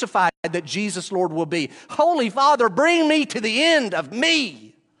crucified that Jesus, Lord, will be. Holy Father, bring me to the end of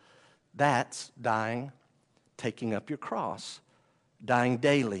me. That's dying, taking up your cross, dying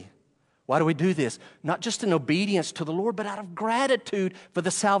daily. Why do we do this? Not just in obedience to the Lord, but out of gratitude for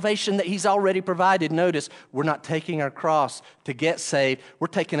the salvation that he's already provided. Notice, we're not taking our cross to get saved. We're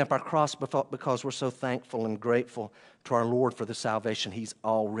taking up our cross because we're so thankful and grateful to our Lord for the salvation he's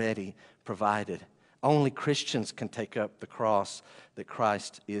already provided. Only Christians can take up the cross that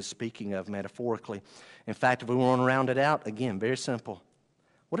Christ is speaking of metaphorically. In fact, if we want to round it out, again, very simple.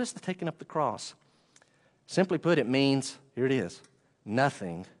 What is the taking up the cross? Simply put, it means, here it is,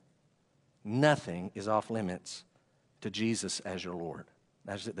 nothing is off limits to Jesus as your Lord.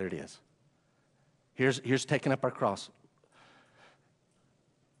 There it is. Here's taking up our cross.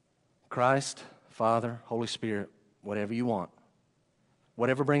 Christ, Father, Holy Spirit, whatever you want.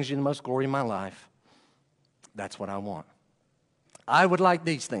 Whatever brings you the most glory in my life, that's what I want. I would like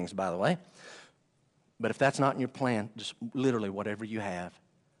these things, by the way. But if that's not in your plan, just literally whatever you have.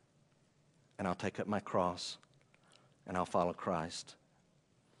 And I'll take up my cross and I'll follow Christ.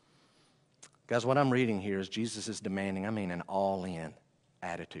 Guys, what I'm reading here is Jesus is demanding, an all-in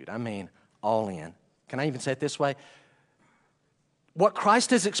attitude. All in. Can I even say it this way? What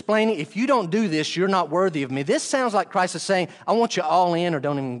Christ is explaining, if you don't do this, you're not worthy of me. This sounds like Christ is saying, I want you all in or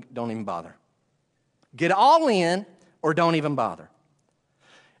don't even bother. Get all in or don't even bother.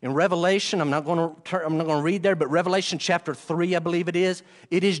 In Revelation, I'm not going to read there, but Revelation chapter 3, I believe it is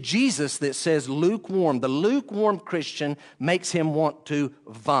Jesus that says lukewarm. The lukewarm Christian makes him want to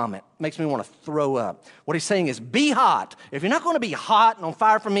vomit, makes me want to throw up. What he's saying is, be hot. If you're not going to be hot and on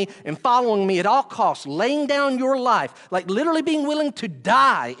fire for me and following me at all costs, laying down your life, like literally being willing to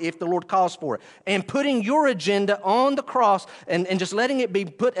die if the Lord calls for it, and putting your agenda on the cross and just letting it be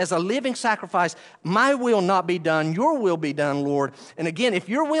put as a living sacrifice, my will not be done, your will be done, Lord. And again, if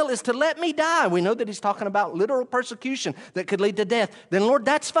your will is to let me die, we know that he's talking about literal persecution that could lead to death, then Lord,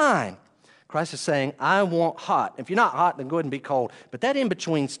 that's fine. Christ is saying, I want hot. If you're not hot, then go ahead and be cold. But that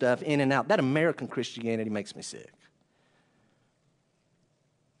in-between stuff, in and out, that American Christianity makes me sick.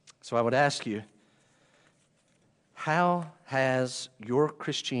 So I would ask you, how has your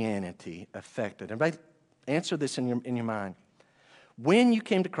Christianity affected? Everybody, answer this in your mind. when you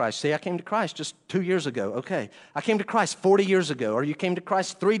came to Christ, say I came to Christ just 2 years ago. Okay. I came to Christ 40 years ago, or you came to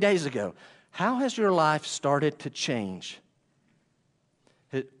Christ 3 days ago. How has your life started to change?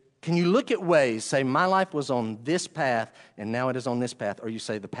 Can you look at ways, say my life was on this path and now it is on this path, or you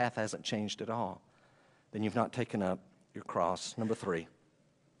say the path hasn't changed at all? Then you've not taken up your cross. Number 3,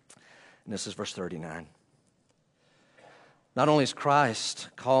 and this is verse 39. Not only is Christ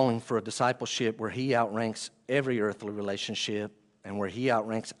calling for a discipleship where he outranks every earthly relationship and where he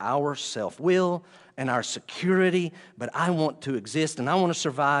outranks our self-will and our security, but I want to exist and I want to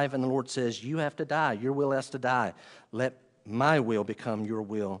survive, and the Lord says, you have to die. Your will has to die. Let my will become your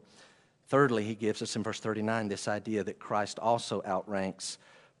will. Thirdly, he gives us in verse 39 this idea that Christ also outranks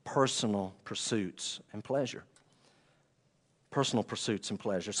personal pursuits and pleasure. Personal pursuits and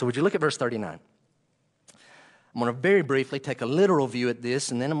pleasure. So would you look at verse 39? I'm going to very briefly take a literal view at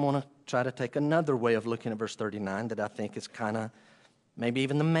this, and then I'm going to try to take another way of looking at verse 39 that I think is kind of maybe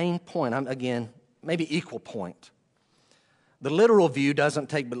even the main point. Again, maybe equal point. The literal view doesn't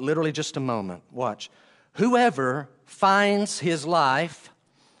take but literally just a moment. Watch. Whoever finds his life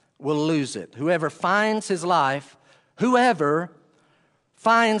will lose it. Whoever finds his life, whoever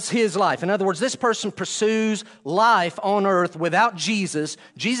finds his life. In other words, this person pursues life on earth without Jesus.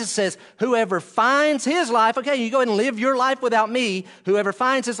 Jesus says, whoever finds his life, okay, you go ahead and live your life without me. Whoever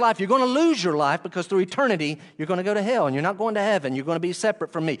finds his life, you're going to lose your life because through eternity, you're going to go to hell and you're not going to heaven. You're going to be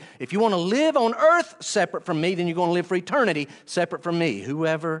separate from me. If you want to live on earth separate from me, then you're going to live for eternity separate from me.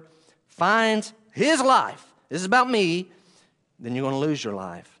 Whoever finds his life, this is about me, then you're going to lose your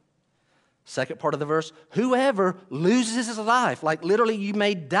life. Second part of the verse, whoever loses his life, like literally you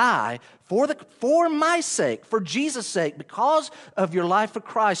may die for my sake, for Jesus' sake, because of your life for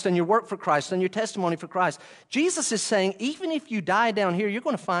Christ and your work for Christ and your testimony for Christ. Jesus is saying, even if you die down here, you're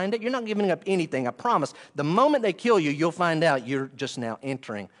going to find it. You're not giving up anything, I promise. The moment they kill you, you'll find out you're just now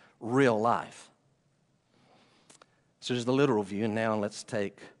entering real life. So there's the literal view, and now let's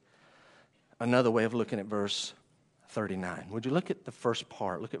take another way of looking at verse 39. Would you look at the first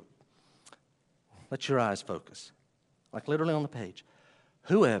part? Let your eyes focus, like literally on the page.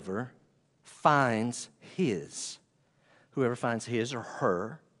 Whoever finds his or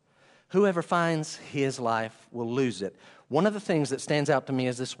her, whoever finds his life will lose it. One of the things that stands out to me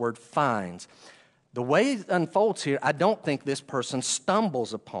is this word finds. The way it unfolds here, I don't think this person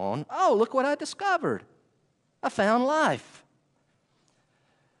stumbles upon, oh, look what I discovered. I found life.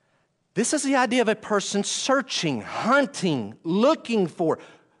 This is the idea of a person searching, hunting, looking for,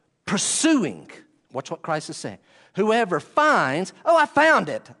 pursuing. Watch what Christ is saying. Whoever finds, oh, I found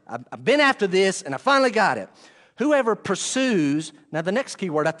it. I've been after this and I finally got it. Whoever pursues, now the next key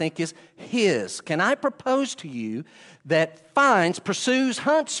word I think is his. Can I propose to you that finds, pursues,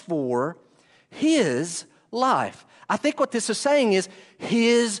 hunts for his life? I think what this is saying is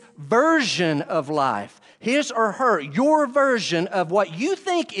his version of life. His or her, your version of what you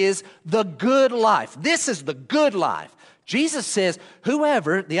think is the good life. This is the good life. Jesus says,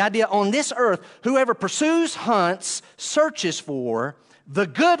 whoever, the idea on this earth, whoever pursues, hunts, searches for the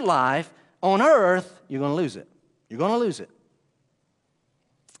good life on earth, you're going to lose it. You're going to lose it.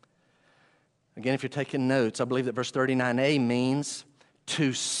 Again, if you're taking notes, I believe that verse 39a means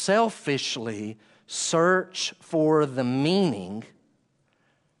to selfishly search for the meaning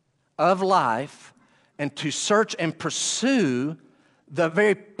of life and to search and pursue the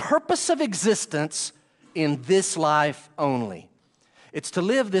very purpose of existence in this life only. It's to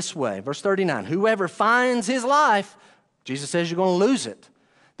live this way. Verse 39, whoever finds his life, Jesus says you're going to lose it.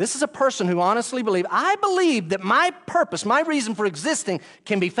 This is a person who honestly believes, I believe that my purpose, my reason for existing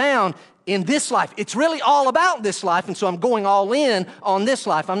can be found in this life. It's really all about this life, and so I'm going all in on this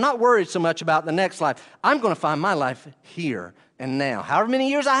life. I'm not worried so much about the next life. I'm going to find my life here and now. However many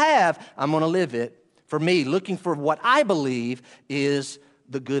years I have, I'm going to live it for me, looking for what I believe is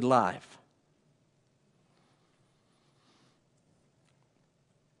the good life.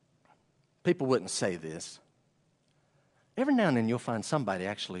 People wouldn't say this. Every now and then you'll find somebody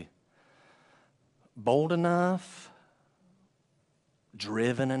actually bold enough,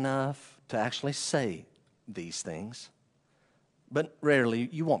 driven enough to actually say these things. But rarely,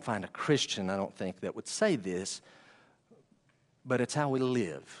 you won't find a Christian, I don't think, that would say this, but it's how we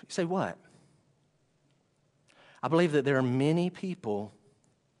live. You say, what? I believe that there are many people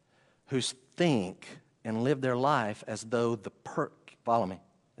who think and live their life as though follow me,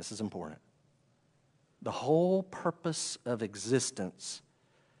 this is important. The whole purpose of existence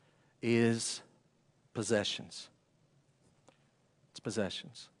is possessions. It's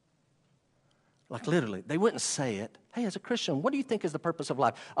possessions. Like literally, they wouldn't say it. Hey, as a Christian, what do you think is the purpose of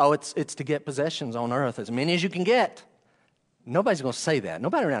life? Oh, it's to get possessions on earth, as many as you can get. Nobody's going to say that.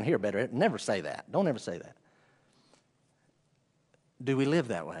 Nobody around here better never say that. Don't ever say that. Do we live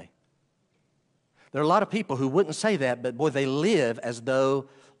that way? There are a lot of people who wouldn't say that, but boy, they live as though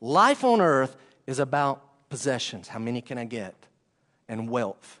life on earth is about possessions. How many can I get? And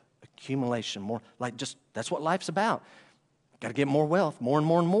wealth, accumulation, more. That's what life's about. Got to get more wealth, more and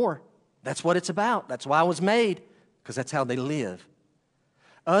more and more. That's what it's about. That's why I was made, because that's how they live.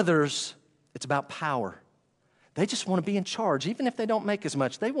 Others, it's about power. They just want to be in charge, even if they don't make as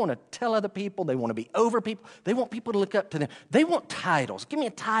much. They want to tell other people. They want to be over people. They want people to look up to them. They want titles. Give me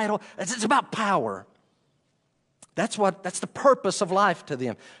a title. It's about power. That's the purpose of life to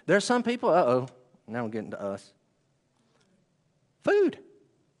them. There are some people, now we're getting to us. Food.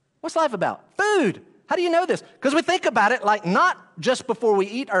 What's life about? Food. How do you know this? Because we think about it like not just before we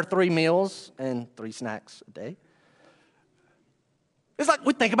eat our 3 meals and 3 snacks a day. It's like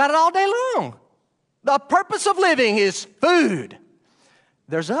we think about it all day long. The purpose of living is food.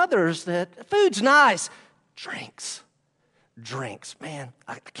 There's others that food's nice. Drinks. Man,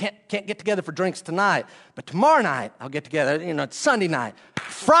 I can't get together for drinks tonight, but tomorrow night I'll get together. It's Sunday night.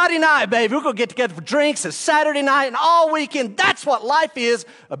 Friday night, baby, we're going to get together for drinks. It's Saturday night and all weekend. That's what life is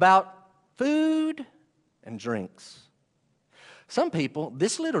about, food and drinks. Some people,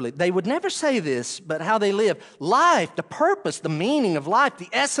 this literally, they would never say this, but how they live. Life, the purpose, the meaning of life, the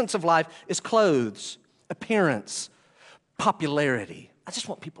essence of life is clothes, appearance, popularity. I just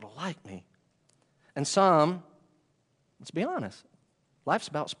want people to like me. And some, let's be honest, life's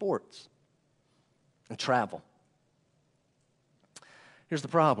about sports and travel. Here's the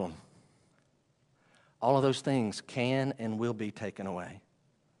problem. All of those things can and will be taken away.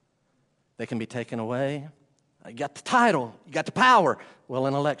 They can be taken away. You got the title, you got the power. Well,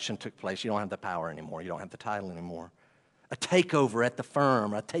 an election took place. You don't have the power anymore. You don't have the title anymore. A takeover at the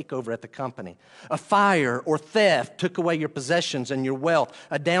firm, a takeover at the company. A fire or theft took away your possessions and your wealth.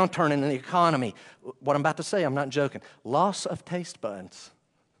 A downturn in the economy. What I'm about to say, I'm not joking. Loss of taste buds.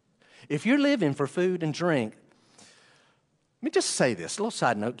 If you're living for food and drink, let me just say this, a little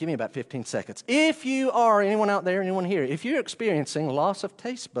side note, give me about 15 seconds. If you are, anyone out there, anyone here, if you're experiencing loss of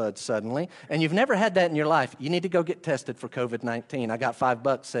taste buds suddenly, and you've never had that in your life, you need to go get tested for COVID-19. I got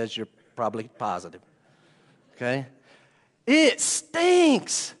 $5, says you're probably positive. Okay? It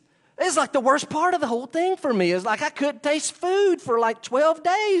stinks. It's like the worst part of the whole thing for me. It's like I couldn't taste food for like 12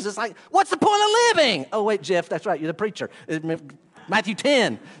 days. It's like, what's the point of living? Oh, wait, Jeff, that's right, you're the preacher. Matthew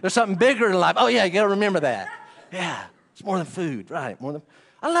 10, there's something bigger in life. Oh, yeah, you got to remember that. Yeah. It's more than food, right?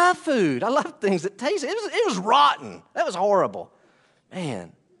 I love food. I love things that taste. It was rotten. That was horrible.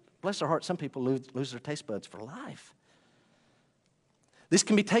 Man, bless their heart, some people lose their taste buds for life. This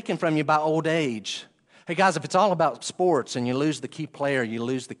can be taken from you by old age. Hey, guys, if it's all about sports and you lose the key player, you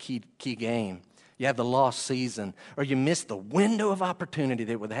lose the key game, you have the lost season, or you miss the window of opportunity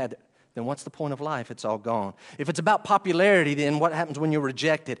that would have had, then what's the point of life? It's all gone. If it's about popularity, then what happens when you're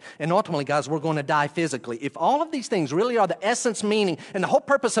rejected? And ultimately, guys, we're going to die physically. If all of these things really are the essence, meaning, and the whole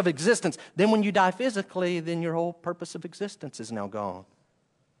purpose of existence, then when you die physically, then your whole purpose of existence is now gone.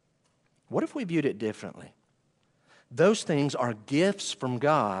 What if we viewed it differently? Those things are gifts from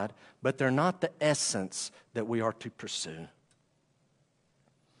God, but they're not the essence that we are to pursue.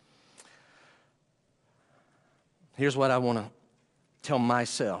 Here's what I want to tell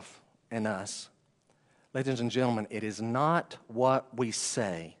myself and us. Ladies and gentlemen, it is not what we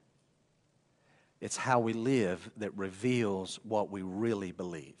say, it's how we live that reveals what we really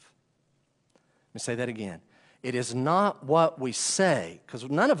believe. Let me say that again. It is not what we say, because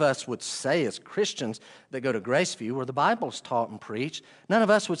none of us would say as Christians that go to Graceview where the Bible is taught and preached, none of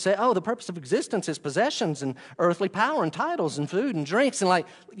us would say, the purpose of existence is possessions and earthly power and titles and food and drinks. And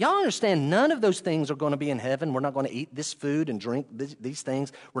y'all understand, none of those things are going to be in heaven. We're not going to eat this food and drink these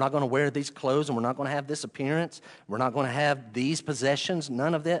things. We're not going to wear these clothes, and we're not going to have this appearance. We're not going to have these possessions,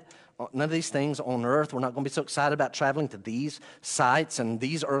 none of these things on earth. We're not going to be so excited about traveling to these sites, and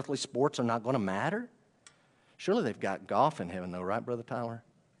these earthly sports are not going to matter. Surely they've got golf in heaven, though, right, Brother Tyler?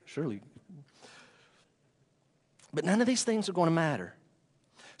 Surely. But none of these things are going to matter.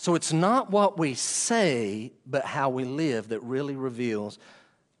 So it's not what we say, but how we live that really reveals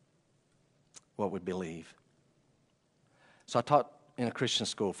what we believe. So I taught in a Christian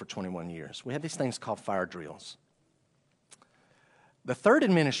school for 21 years. We had these things called fire drills. The third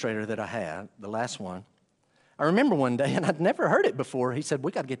administrator that I had, the last one, I remember one day, and I'd never heard it before, he said,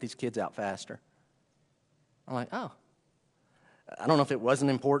 we got to get these kids out faster. I'm like, I don't know if it wasn't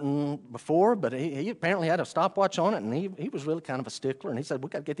important before, but he apparently had a stopwatch on it, and he was really kind of a stickler, and he said, we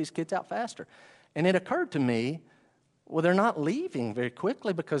got to get these kids out faster. And it occurred to me, well, they're not leaving very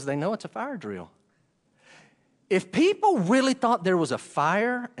quickly because they know it's a fire drill. If people really thought there was a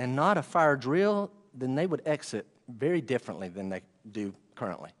fire and not a fire drill, then they would exit very differently than they do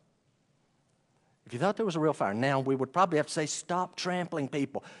currently. If you thought there was a real fire, now we would probably have to say, stop trampling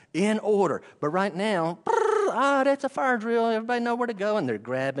people in order. But right now, that's a fire drill. Everybody know where to go. And they're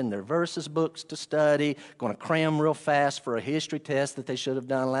grabbing their verses books to study, going to cram real fast for a history test that they should have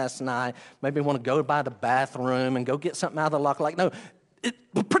done last night. Maybe want to go by the bathroom and go get something out of the locker. Like, no,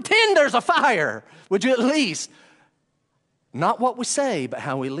 pretend there's a fire. Would you at least? Not what we say, but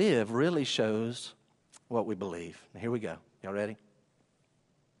how we live really shows what we believe. Now, here we go. Y'all ready?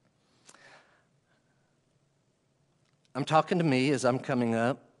 I'm talking to me as I'm coming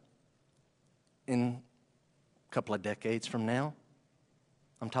up in a couple of decades from now.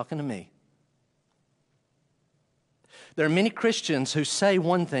 I'm talking to me. There are many Christians who say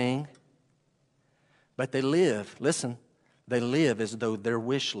one thing, but they live, listen, they live as though their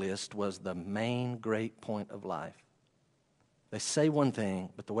wish list was the main great point of life. They say one thing,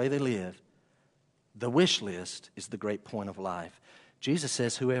 but the way they live, the wish list is the great point of life. Jesus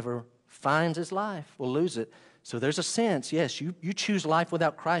says whoever finds his life will lose it. So there's a sense, yes, you choose life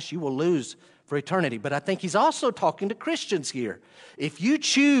without Christ, you will lose for eternity. But I think he's also talking to Christians here. If you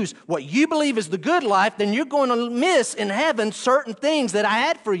choose what you believe is the good life, then you're going to miss in heaven certain things that I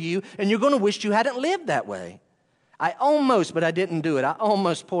had for you, and you're going to wish you hadn't lived that way. I almost, but I didn't do it. I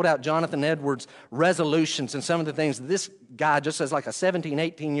almost pulled out Jonathan Edwards' resolutions and some of the things that this guy, just as like a 17,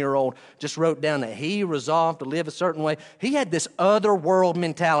 18-year-old, just wrote down that he resolved to live a certain way. He had this other world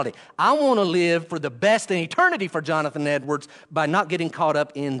mentality. I want to live for the best in eternity for Jonathan Edwards by not getting caught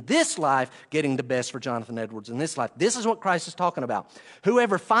up in this life, getting the best for Jonathan Edwards in this life. This is what Christ is talking about.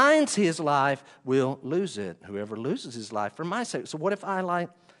 Whoever finds his life will lose it. Whoever loses his life for my sake. So what if I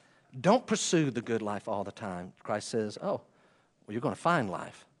don't pursue the good life all the time? Christ says, oh, well, you're going to find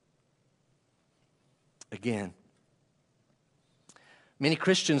life. Again, many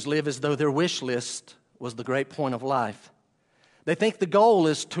Christians live as though their wish list was the great point of life. They think the goal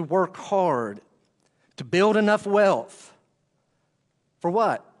is to work hard, to build enough wealth. For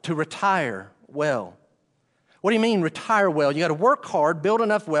what? To retire well. What do you mean retire well? You got to work hard, build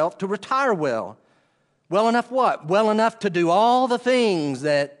enough wealth to retire well. Well enough what? Well enough to do all the things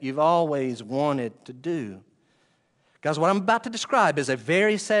that you've always wanted to do. Guys, what I'm about to describe is a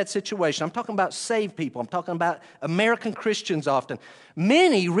very sad situation. I'm talking about saved people. I'm talking about American Christians often.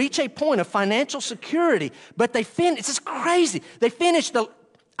 Many reach a point of financial security, but it's just crazy. They finish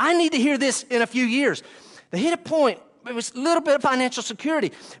I need to hear this in a few years. They hit a point, it was a little bit of financial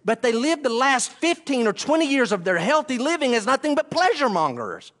security, but they lived the last 15 or 20 years of their healthy living as nothing but pleasure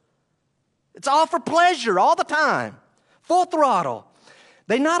mongers. It's all for pleasure all the time, full throttle.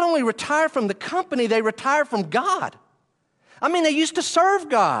 They not only retire from the company, they retire from God. I mean, they used to serve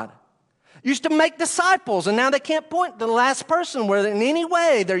God, used to make disciples, and now they can't point to the last person where in any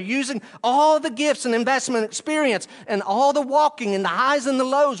way they're using all the gifts and investment experience and all the walking and the highs and the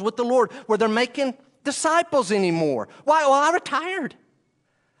lows with the Lord where they're making disciples anymore. Why? Well, I retired.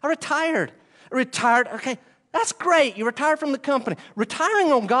 Okay. That's great. You retired from the company.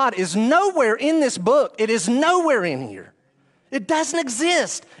 Retiring on God is nowhere in this book. It is nowhere in here. It doesn't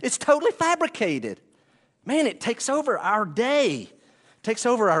exist. It's totally fabricated. Man, it takes over our day, takes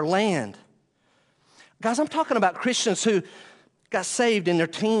over our land. Guys, I'm talking about Christians who got saved in their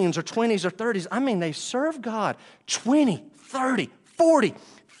teens or 20s or 30s. I mean, they serve God 20, 30, 40,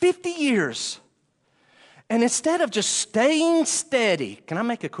 50 years. And instead of just staying steady, can I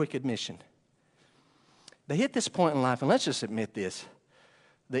make a quick admission? They hit this point in life, and let's just admit this,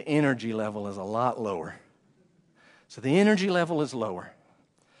 the energy level is a lot lower. So the energy level is lower.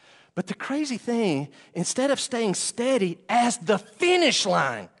 But the crazy thing, instead of staying steady as the finish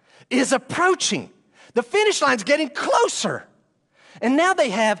line is approaching, the finish line's getting closer. And now they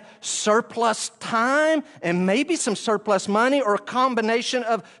have surplus time and maybe some surplus money or a combination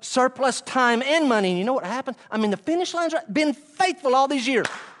of surplus time and money. And you know what happened? I mean, the finish line's been faithful all these years.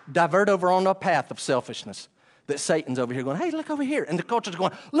 Divert over on a path of selfishness that Satan's over here going, hey, look over here. And the culture's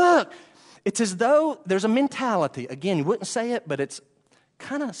going, look. It's as though there's a mentality. Again, you wouldn't say it, but it's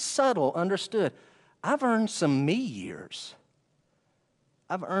kind of subtle, understood. I've earned some me years.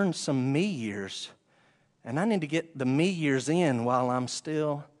 And I need to get the me years in while I'm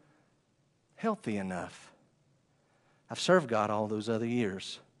still healthy enough. I've served God all those other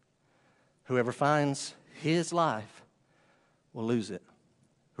years. Whoever finds his life will lose it.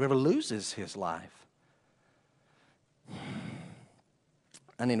 Whoever loses his life.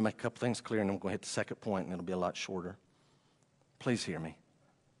 I need to make a couple things clear, and I'm going to hit the second point, and it'll be a lot shorter. Please hear me.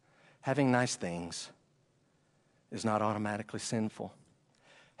 Having nice things is not automatically sinful.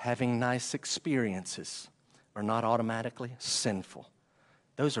 Having nice experiences are not automatically sinful.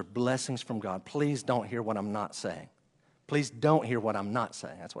 Those are blessings from God. Please don't hear what I'm not saying. Please don't hear what I'm not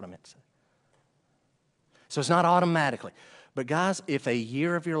saying. That's what I meant to say. So it's not automatically. But guys, if a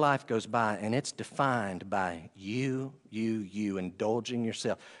year of your life goes by and it's defined by you indulging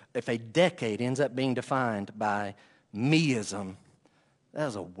yourself, if a decade ends up being defined by meism, that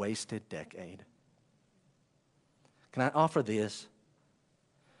is a wasted decade. Can I offer this?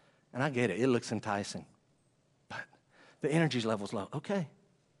 And I get it. It looks enticing. But the energy level's low. Okay.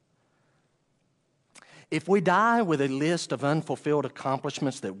 If we die with a list of unfulfilled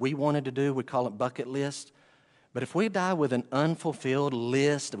accomplishments that we wanted to do, we call it bucket list. But if we die with an unfulfilled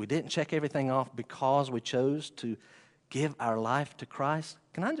list that we didn't check everything off because we chose to give our life to Christ,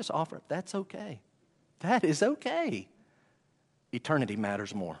 can I just offer it? That's okay. That is okay. Eternity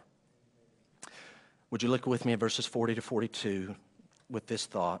matters more. Would you look with me at verses 40 to 42 with this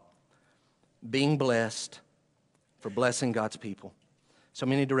thought? Being blessed for blessing God's people. So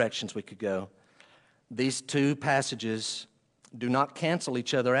many directions we could go. These two passages do not cancel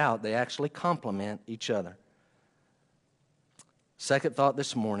each other out. They actually complement each other. Second thought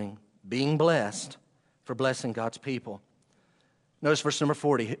this morning, being blessed for blessing God's people. Notice verse number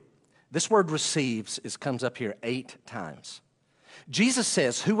 40. This word receives comes up here 8 times. Jesus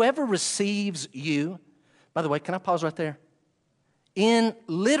says, whoever receives you, by the way, can I pause right there? In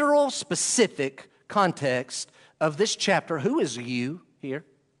literal, specific context of this chapter, who is you here?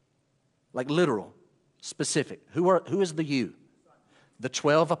 Like literal, specific. Who is the you? The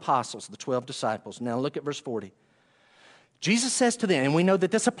 12 apostles, the 12 disciples. Now look at verse 40. Jesus says to them, and we know that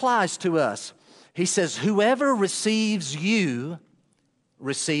this applies to us. He says, whoever receives you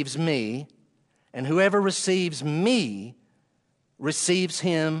receives me, and whoever receives me receives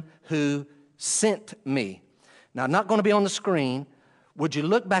him who sent me. Now, I'm not going to be on the screen. Would you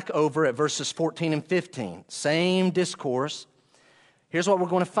look back over at verses 14 and 15? Same discourse. Here's what we're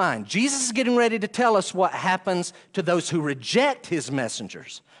going to find. Jesus is getting ready to tell us what happens to those who reject his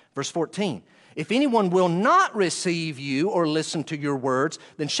messengers. Verse 14. If anyone will not receive you or listen to your words,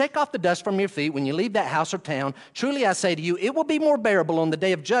 then shake off the dust from your feet when you leave that house or town. Truly I say to you, it will be more bearable on the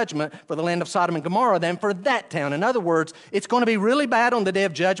day of judgment for the land of Sodom and Gomorrah than for that town. In other words, it's going to be really bad on the day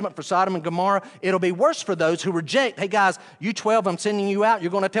of judgment for Sodom and Gomorrah. It'll be worse for those who reject. Hey guys, you 12, I'm sending you out. You're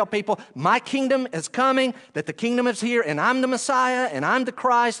going to tell people, my kingdom is coming, that the kingdom is here, and I'm the Messiah, and I'm the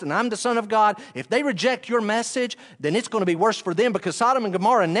Christ, and I'm the Son of God. If they reject your message, then it's going to be worse for them, because Sodom and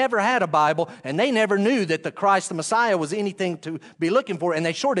Gomorrah never had a Bible, and they never knew that the Christ, the Messiah, was anything to be looking for, and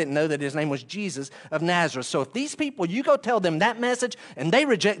they sure didn't know that his name was Jesus of Nazareth. So if these people, you go tell them that message, and they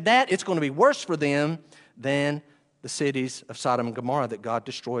reject that, it's going to be worse for them than the cities of Sodom and Gomorrah that God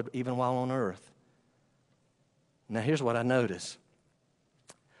destroyed even while on earth. Now here's what I notice.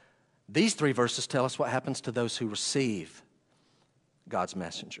 These 3 verses tell us what happens to those who receive God's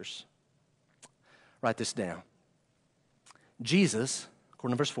messengers. Write this down. Jesus,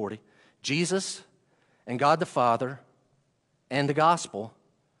 according to verse 40, Jesus and God the Father and the gospel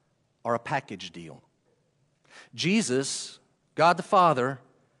are a package deal. Jesus, God the Father,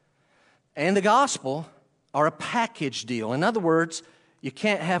 and the gospel are a package deal. In other words, you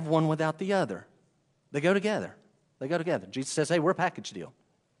can't have one without the other. They go together. They go together. Jesus says, hey, we're a package deal.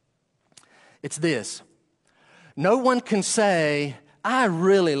 It's this. No one can say, I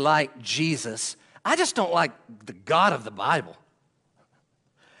really like Jesus. I just don't like the God of the Bible.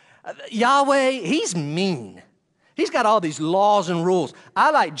 Yahweh, he's mean. He's got all these laws and rules. I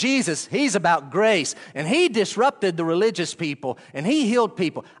like Jesus. He's about grace. And he disrupted the religious people. And he healed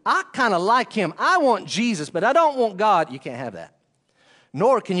people. I kind of like him. I want Jesus, but I don't want God. You can't have that.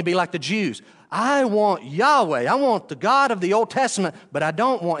 Nor can you be like the Jews. I want Yahweh. I want the God of the Old Testament, but I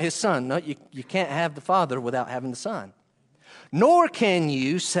don't want his son. No, you can't have the Father without having the Son. Nor can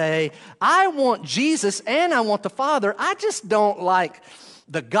you say, I want Jesus and I want the Father. I just don't like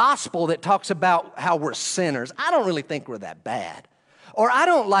the gospel that talks about how we're sinners. I don't really think we're that bad. Or I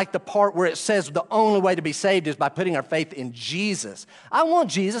don't like the part where it says the only way to be saved is by putting our faith in Jesus. I want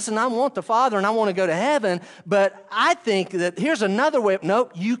Jesus and I want the Father and I want to go to heaven, but I think that here's another way. No,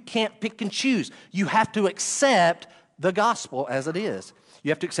 you can't pick and choose. You have to accept the gospel as it is. You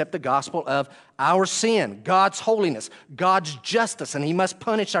have to accept the gospel of our sin, God's holiness, God's justice, and he must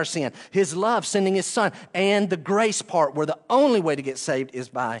punish our sin, his love, sending his son, and the grace part where the only way to get saved is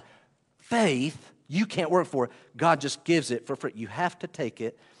by faith. You can't work for it. God just gives it for free. You have to take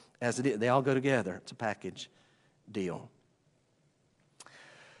it as it is. They all go together. It's a package deal.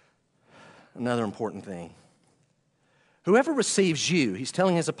 Another important thing. Whoever receives you, he's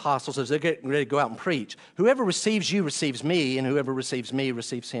telling his apostles as they're getting ready to go out and preach, whoever receives you receives me, and whoever receives me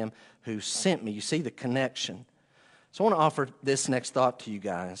receives him who sent me. You see the connection. So I want to offer this next thought to you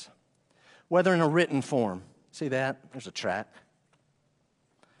guys. Whether in a written form, see that? There's a track.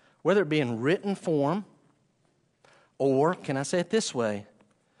 Whether it be in written form, or, can I say it this way,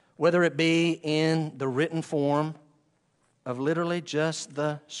 whether it be in the written form of literally just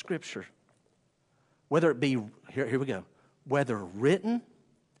the Scripture. Whether it be, here we go, whether written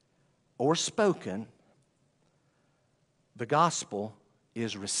or spoken, the gospel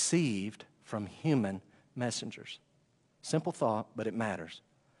is received from human messengers. Simple thought, but it matters.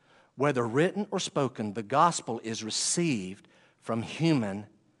 Whether written or spoken, the gospel is received from human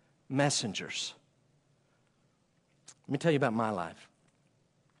messengers. Let me tell you about my life.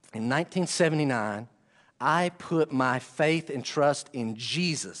 In 1979, I put my faith and trust in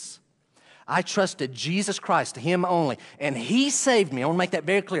Jesus. I trusted Jesus Christ, Him only, and He saved me. I want to make that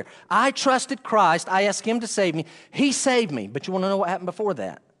very clear. I trusted Christ. I asked Him to save me. He saved me. But you want to know what happened before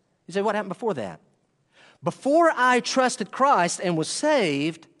that? You say, what happened before that? Before I trusted Christ and was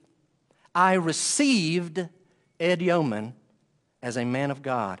saved, I received Ed Yeoman as a man of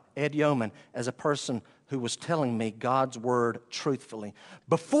God. Ed Yeoman as a person who was telling me God's word truthfully.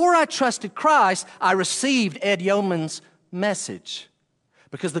 Before I trusted Christ, I received Ed Yeoman's message.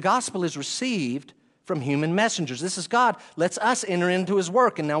 Because the gospel is received from human messengers. This is God lets us enter into His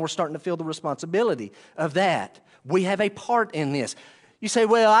work, and now we're starting to feel the responsibility of that. We have a part in this. You say,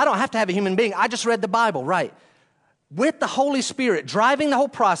 well, I don't have to have a human being. I just read the Bible. Right. With the Holy Spirit driving the whole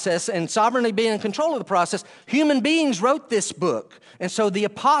process and sovereignly being in control of the process, human beings wrote this book. And so the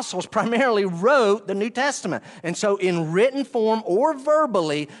apostles primarily wrote the New Testament. And so in written form or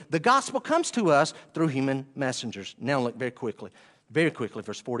verbally, the gospel comes to us through human messengers. Now look very quickly,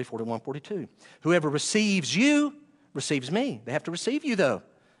 verse 40, 41, 42. Whoever receives you receives me. They have to receive you, though.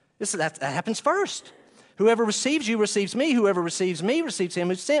 That happens first. Whoever receives you receives me. Whoever receives me receives him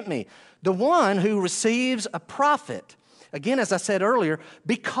who sent me. The one who receives a prophet, again, as I said earlier,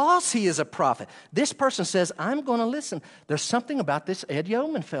 because he is a prophet, this person says, I'm going to listen. There's something about this Ed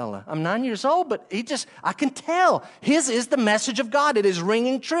Yeoman fella. I'm 9 years old, but I can tell. His is the message of God. It is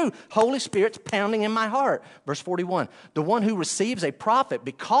ringing true. Holy Spirit's pounding in my heart. Verse 41, the one who receives a prophet,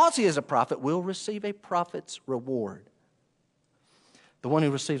 because he is a prophet, will receive a prophet's reward. The one who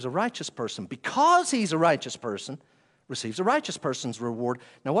receives a righteous person, because he's a righteous person, receives a righteous person's reward.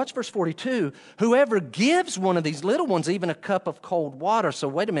 Now watch verse 42. Whoever gives one of these little ones even a cup of cold water. So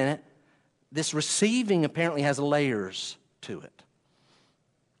wait a minute. This receiving apparently has layers to it.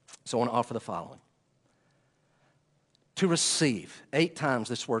 So I want to offer the following. To receive. 8 times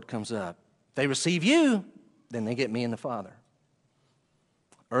this word comes up. If they receive you, then they get me and the Father.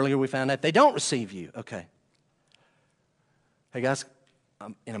 Earlier we found out they don't receive you. Okay. Hey guys,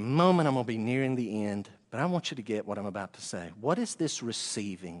 in a moment I'm going to be nearing the end, but I want you to get what I'm about to say. What is this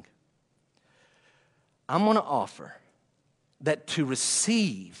receiving? I'm going to offer that to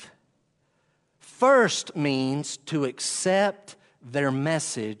receive first means to accept their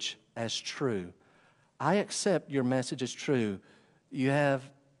message as true. I accept your message as true. You have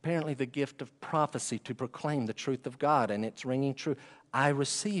apparently the gift of prophecy to proclaim the truth of God, and it's ringing true. I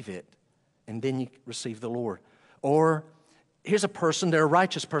receive it, and then you receive the Lord. Or here's a person, they're a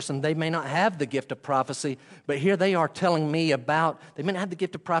righteous person. They may not have the gift of prophecy, but here they are telling me about, they may not have the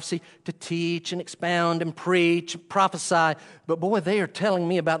gift of prophecy to teach and expound and preach, prophesy, but boy, they are telling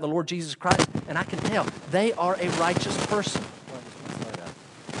me about the Lord Jesus Christ, and I can tell they are a righteous person.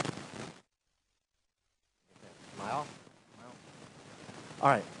 Am I off? All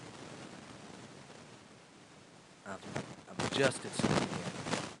right. I've adjusted something here.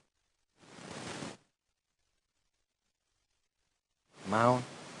 Am I on?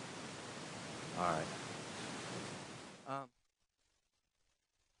 All right.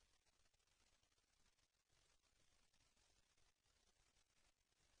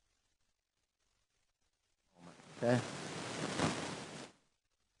 Okay.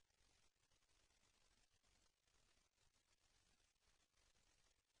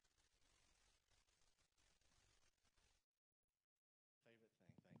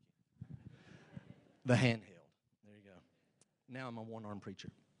 The handheld. There you go. Now I'm a one-arm preacher.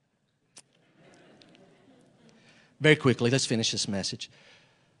 Very quickly, let's finish this message.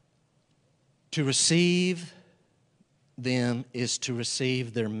 To receive them is to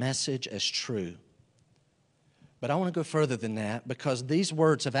receive their message as true. But I want to go further than that because these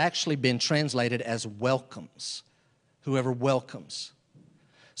words have actually been translated as welcomes. Whoever welcomes.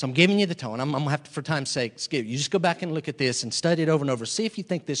 So I'm giving you the tone. I'm going to have to, for time's sake, skip. You just go back and look at this and study it over and over. See if you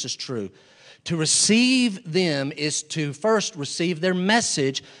think this is true. To receive them is to first receive their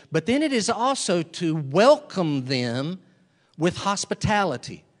message, but then it is also to welcome them with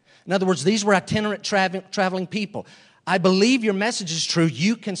hospitality. In other words, these were itinerant traveling people. I believe your message is true.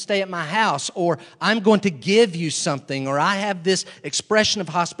 You can stay at my house, or I'm going to give you something, or I have this expression of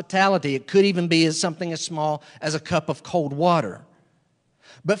hospitality. It could even be something as small as a cup of cold water.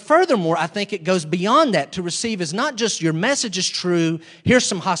 But furthermore, I think it goes beyond that. To receive is not just your message is true, here's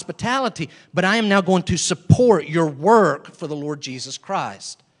some hospitality, but I am now going to support your work for the Lord Jesus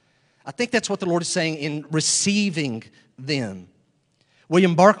Christ. I think that's what the Lord is saying in receiving them.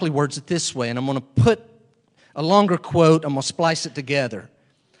 William Barclay words it this way, and I'm going to put a longer quote, I'm going to splice it together.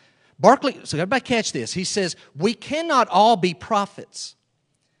 Barclay, so everybody catch this. He says, we cannot all be prophets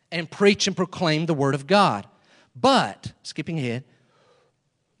and preach and proclaim the Word of God. But, skipping ahead,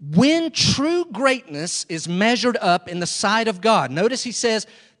 when true greatness is measured up in the sight of God. Notice he says,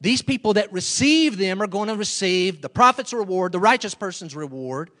 these people that receive them are going to receive the prophet's reward, the righteous person's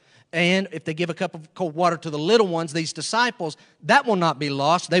reward. And if they give a cup of cold water to the little ones, these disciples, that will not be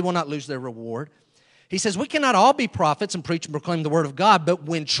lost. They will not lose their reward. He says, we cannot all be prophets and preach and proclaim the Word of God, but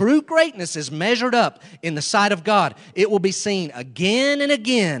when true greatness is measured up in the sight of God, it will be seen again and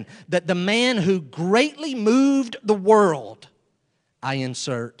again that the man who greatly moved the world, I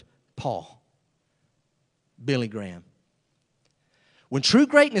insert Paul, Billy Graham. When true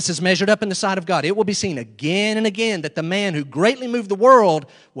greatness is measured up in the sight of God, it will be seen again and again that the man who greatly moved the world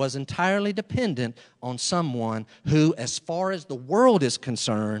was entirely dependent on someone who, as far as the world is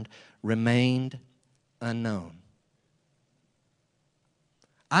concerned, remained unknown.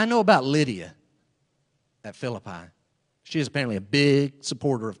 I know about Lydia at Philippi. She is apparently a big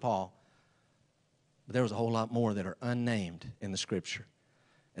supporter of Paul. But there was a whole lot more that are unnamed in the Scripture.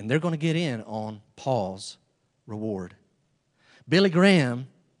 And they're going to get in on Paul's reward. Billy Graham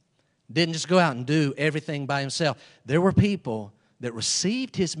didn't just go out and do everything by himself. There were people that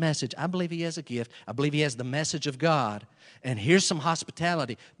received his message. I believe he has a gift. I believe he has the message of God. And here's some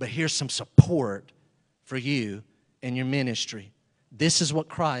hospitality, but here's some support for you and your ministry. This is what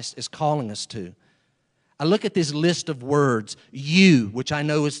Christ is calling us to. I look at this list of words, you, which I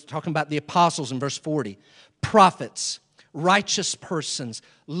know is talking about the apostles in verse 40, prophets, righteous persons,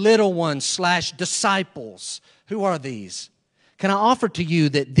 little ones / disciples. Who are these? Can I offer to you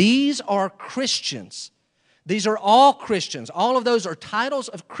that these are Christians? These are all Christians. All of those are titles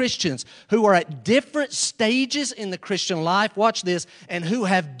of Christians who are at different stages in the Christian life, watch this, and who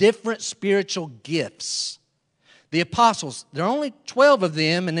have different spiritual gifts. The apostles, there are only 12 of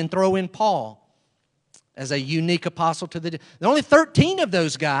them, and then throw in Paul as a unique apostle to the... There are only 13 of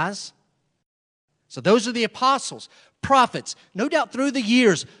those guys. So those are the apostles. Prophets, no doubt through the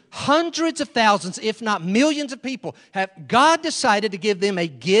years, hundreds of thousands, if not millions of people, have God decided to give them a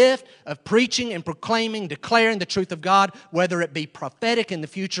gift of preaching and proclaiming, declaring the truth of God, whether it be prophetic in the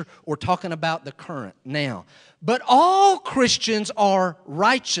future or talking about the current now. But all Christians are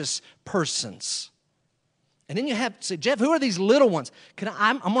righteous persons. And then you have to say, Jeff, who are these little ones?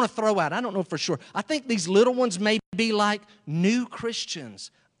 I'm going to throw out, I don't know for sure. I think these little ones may be like new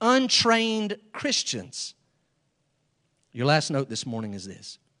Christians, untrained Christians. Your last note this morning is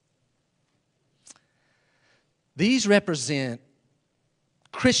this. These represent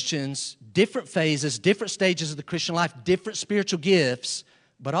Christians, different phases, different stages of the Christian life, different spiritual gifts,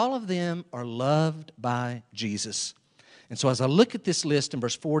 but all of them are loved by Jesus. And so as I look at this list in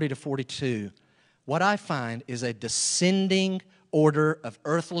verse 40 to 42, what I find is a descending order of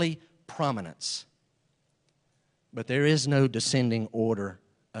earthly prominence. But there is no descending order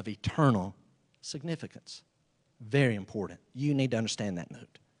of eternal significance. Very important. You need to understand that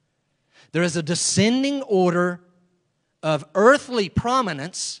note. There is a descending order of earthly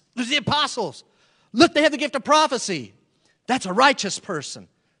prominence. There's the apostles. Look, they have the gift of prophecy. That's a righteous person.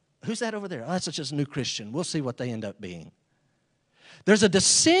 Who's that over there? Oh, that's just a new Christian. We'll see what they end up being. There's a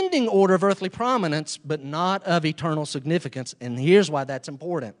descending order of earthly prominence, but not of eternal significance. And here's why that's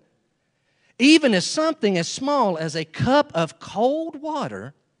important. Even as something as small as a cup of cold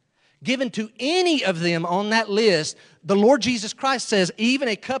water given to any of them on that list, the Lord Jesus Christ says even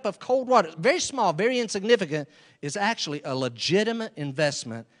a cup of cold water, very small, very insignificant, is actually a legitimate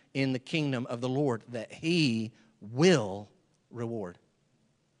investment in the kingdom of the Lord that He will reward.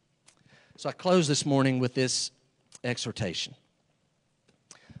 So I close this morning with this exhortation.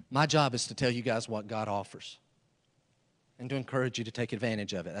 My job is to tell you guys what God offers and to encourage you to take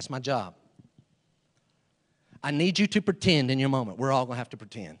advantage of it. That's my job. I need you to pretend in your moment. We're all going to have to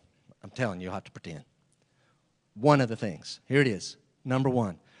pretend. I'm telling you, you'll have to pretend. One of the things. Here it is. Number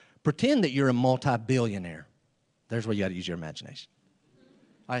one. Pretend that you're a multi-billionaire. There's where you got to use your imagination.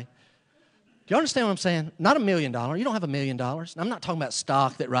 All right? You understand what I'm saying? Not $1 million. You don't have $1 million. I'm not talking about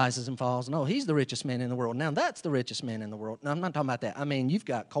stock that rises and falls. No, he's the richest man in the world. Now, that's the richest man in the world. No, I'm not talking about that. I mean, you've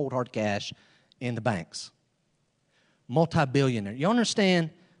got cold, hard cash in the banks. Multi-billionaire. You understand?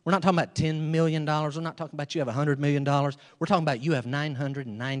 We're not talking about $10 million. We're not talking about you have $100 million. We're talking about you have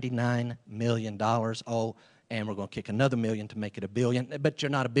 $999 million. Oh, and we're going to kick another million to make it $1 billion. But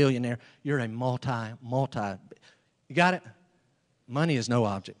you're not a billionaire. You're a multi. You got it? Money is no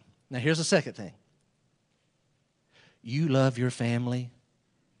object. Now, here's the second thing. You love your family.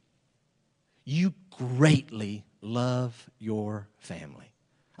 You greatly love your family.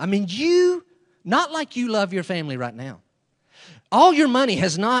 I mean, not like you love your family right now. All your money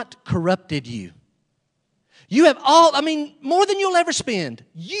has not corrupted you. You have more than you'll ever spend.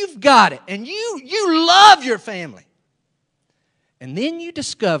 You've got it, and you love your family. And then you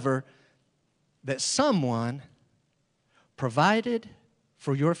discover that someone provided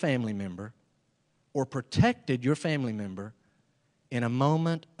for your family member or protected your family member in a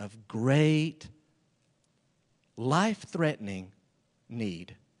moment of great life-threatening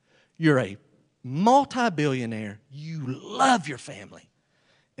need. You're a multi-billionaire. You love your family.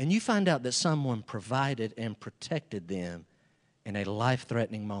 And you find out that someone provided and protected them in a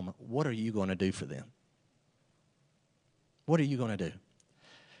life-threatening moment. What are you going to do for them? What are you going to do?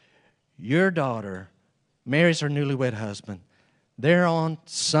 Your daughter marries her newlywed husband. They're on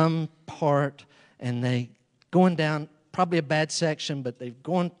some part, and they going down probably a bad section, but they're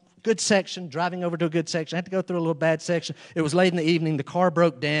going good section, driving over to a good section. I had to go through a little bad section. It was late in the evening. The car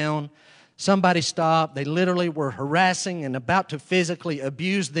broke down. Somebody stopped. They literally were harassing and about to physically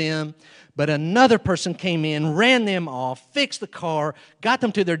abuse them. But another person came in, ran them off, fixed the car, got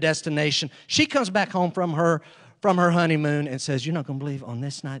them to their destination. She comes back home from her honeymoon and says, "You're not going to believe on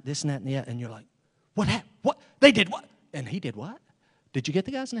this night, this and that and the other." And you're like, "What happened? What? They did what?" And he did what? Did you get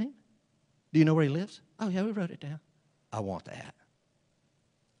the guy's name? Do you know where he lives? Oh, yeah, we wrote it down. I want that.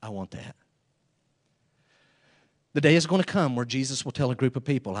 I want that. The day is going to come where Jesus will tell a group of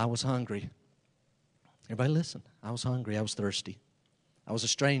people, "I was hungry." Everybody listen. I was hungry. I was thirsty. I was a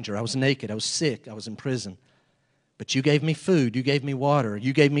stranger. I was naked. I was sick. I was in prison. But you gave me food. You gave me water.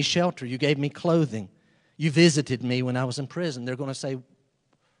 You gave me shelter. You gave me clothing. You visited me when I was in prison. They're going to say,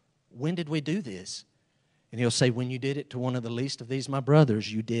 "When did we do this?" And he'll say, "When you did it to one of the least of these, my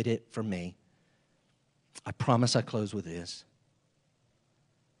brothers, you did it for me." I promise I close with this.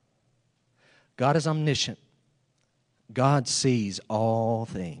 God is omniscient. God sees all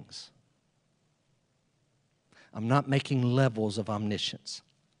things. I'm not making levels of omniscience.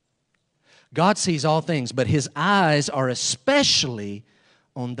 God sees all things, but His eyes are especially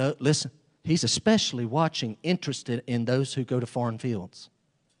on those, listen, He's especially watching, interested in those who go to foreign fields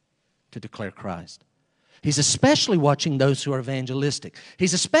to declare Christ. He's especially watching those who are evangelistic.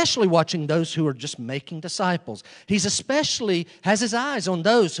 He's especially watching those who are just making disciples. He's especially has His eyes on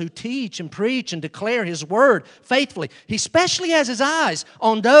those who teach and preach and declare His word faithfully. He especially has His eyes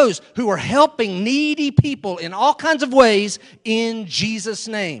on those who are helping needy people in all kinds of ways in Jesus'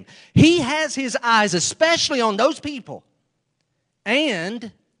 name. He has His eyes especially on those people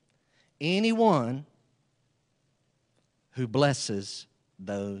and anyone who blesses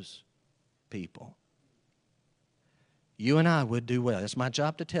those people. You and I would do well. It's my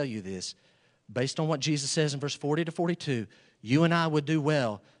job to tell you this. Based on what Jesus says in verse 40 to 42, you and I would do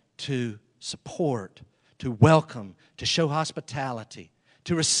well to support, to welcome, to show hospitality,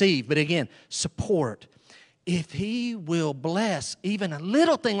 to receive. But again, support. If He will bless even a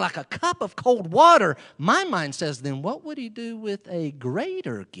little thing like a cup of cold water, my mind says, then what would He do with a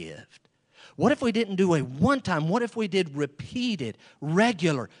greater gift? What if we didn't do a one-time? What if we did repeated,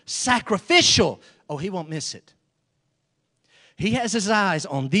 regular, sacrificial? Oh, He won't miss it. He has His eyes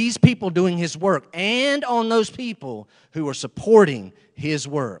on these people doing His work and on those people who are supporting His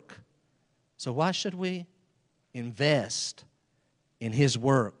work. So why should we invest in His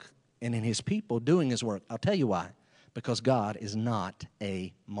work and in His people doing His work? I'll tell you why. Because God is not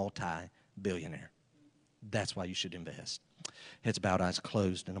a multi-billionaire. That's why you should invest. Heads bowed, eyes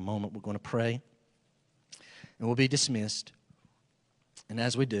closed. In a moment, we're going to pray, and we'll be dismissed. And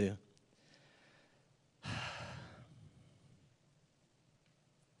as we do,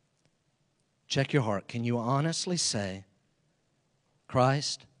 check your heart. Can you honestly say,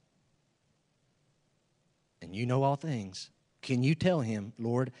 Christ, and you know all things, can you tell Him,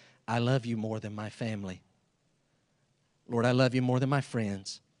 Lord, I love you more than my family. Lord, I love you more than my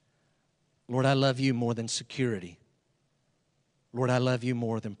friends. Lord, I love you more than security. Lord, I love you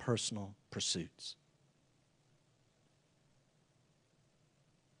more than personal pursuits.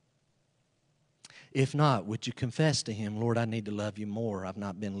 If not, would you confess to Him, Lord, I need to love you more. I've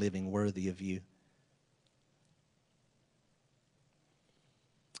not been living worthy of you.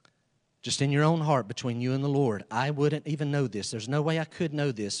 Just in your own heart, between you and the Lord. I wouldn't even know this. There's no way I could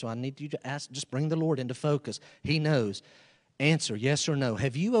know this, so I need you to ask. Just bring the Lord into focus. He knows. Answer, yes or no.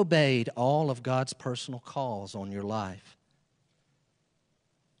 Have you obeyed all of God's personal calls on your life?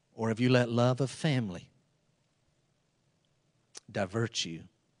 Or have you let love of family divert you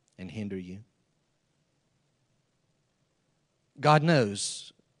and hinder you? God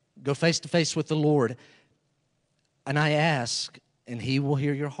knows. Go face to face with the Lord. And I ask, and He will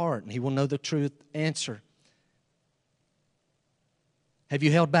hear your heart, and He will know the truth answer. Have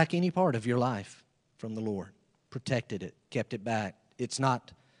you held back any part of your life from the Lord? Protected it, kept it back. It's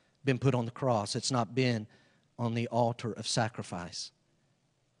not been put on the cross. It's not been on the altar of sacrifice.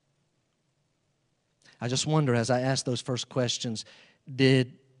 I just wonder, as I ask those first questions,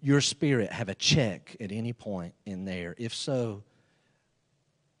 did your spirit have a check at any point in there? If so,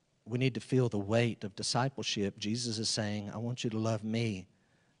 we need to feel the weight of discipleship. Jesus is saying, I want you to love me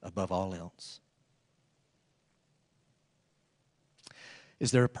above all else.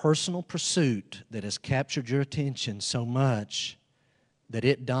 Is there a personal pursuit that has captured your attention so much that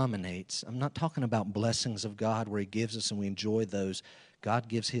it dominates? I'm not talking about blessings of God where He gives us and we enjoy those. God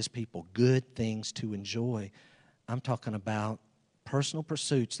gives His people good things to enjoy. I'm talking about personal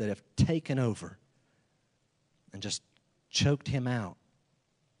pursuits that have taken over and just choked Him out.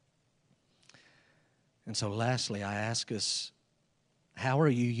 And so lastly, I ask us, how are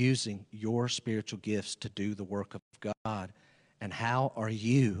you using your spiritual gifts to do the work of God? And how are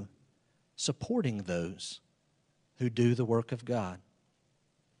you supporting those who do the work of God?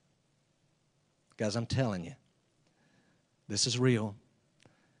 Guys, I'm telling you, this is real.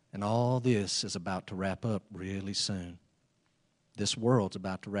 And all this is about to wrap up really soon. This world's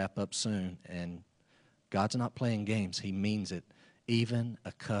about to wrap up soon. And God's not playing games. He means it. Even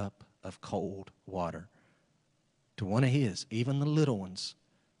a cup of cold water to one of His, even the little ones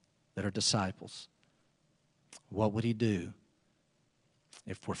that are disciples. What would He do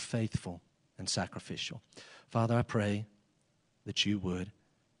if we're faithful and sacrificial? Father, I pray that you would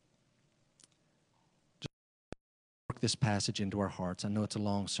just work this passage into our hearts. I know it's a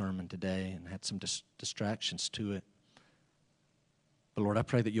long sermon today and had some distractions to it. But Lord, I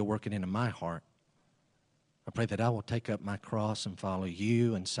pray that you'll work it into my heart. I pray that I will take up my cross and follow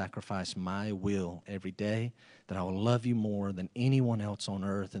you and sacrifice my will every day, that I will love you more than anyone else on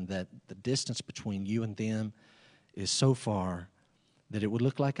earth, and that the distance between you and them is so far that it would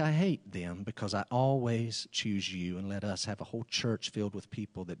look like I hate them because I always choose you. And let us have a whole church filled with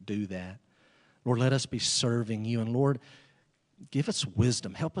people that do that. Lord, let us be serving you. And Lord, give us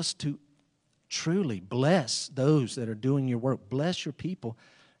wisdom. Help us to truly bless those that are doing your work. Bless your people.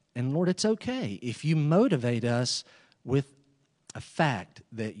 And Lord, it's okay if you motivate us with a fact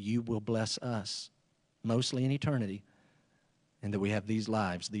that you will bless us, mostly in eternity, and that we have these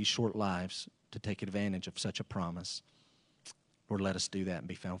lives, these short lives, to take advantage of such a promise. Lord, let us do that and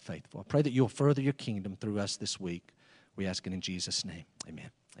be found faithful. I pray that you'll further your kingdom through us this week. We ask it in Jesus' name.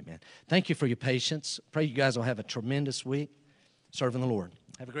 Amen. Amen. Thank you for your patience. Pray you guys will have a tremendous week serving the Lord.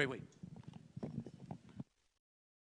 Have a great week.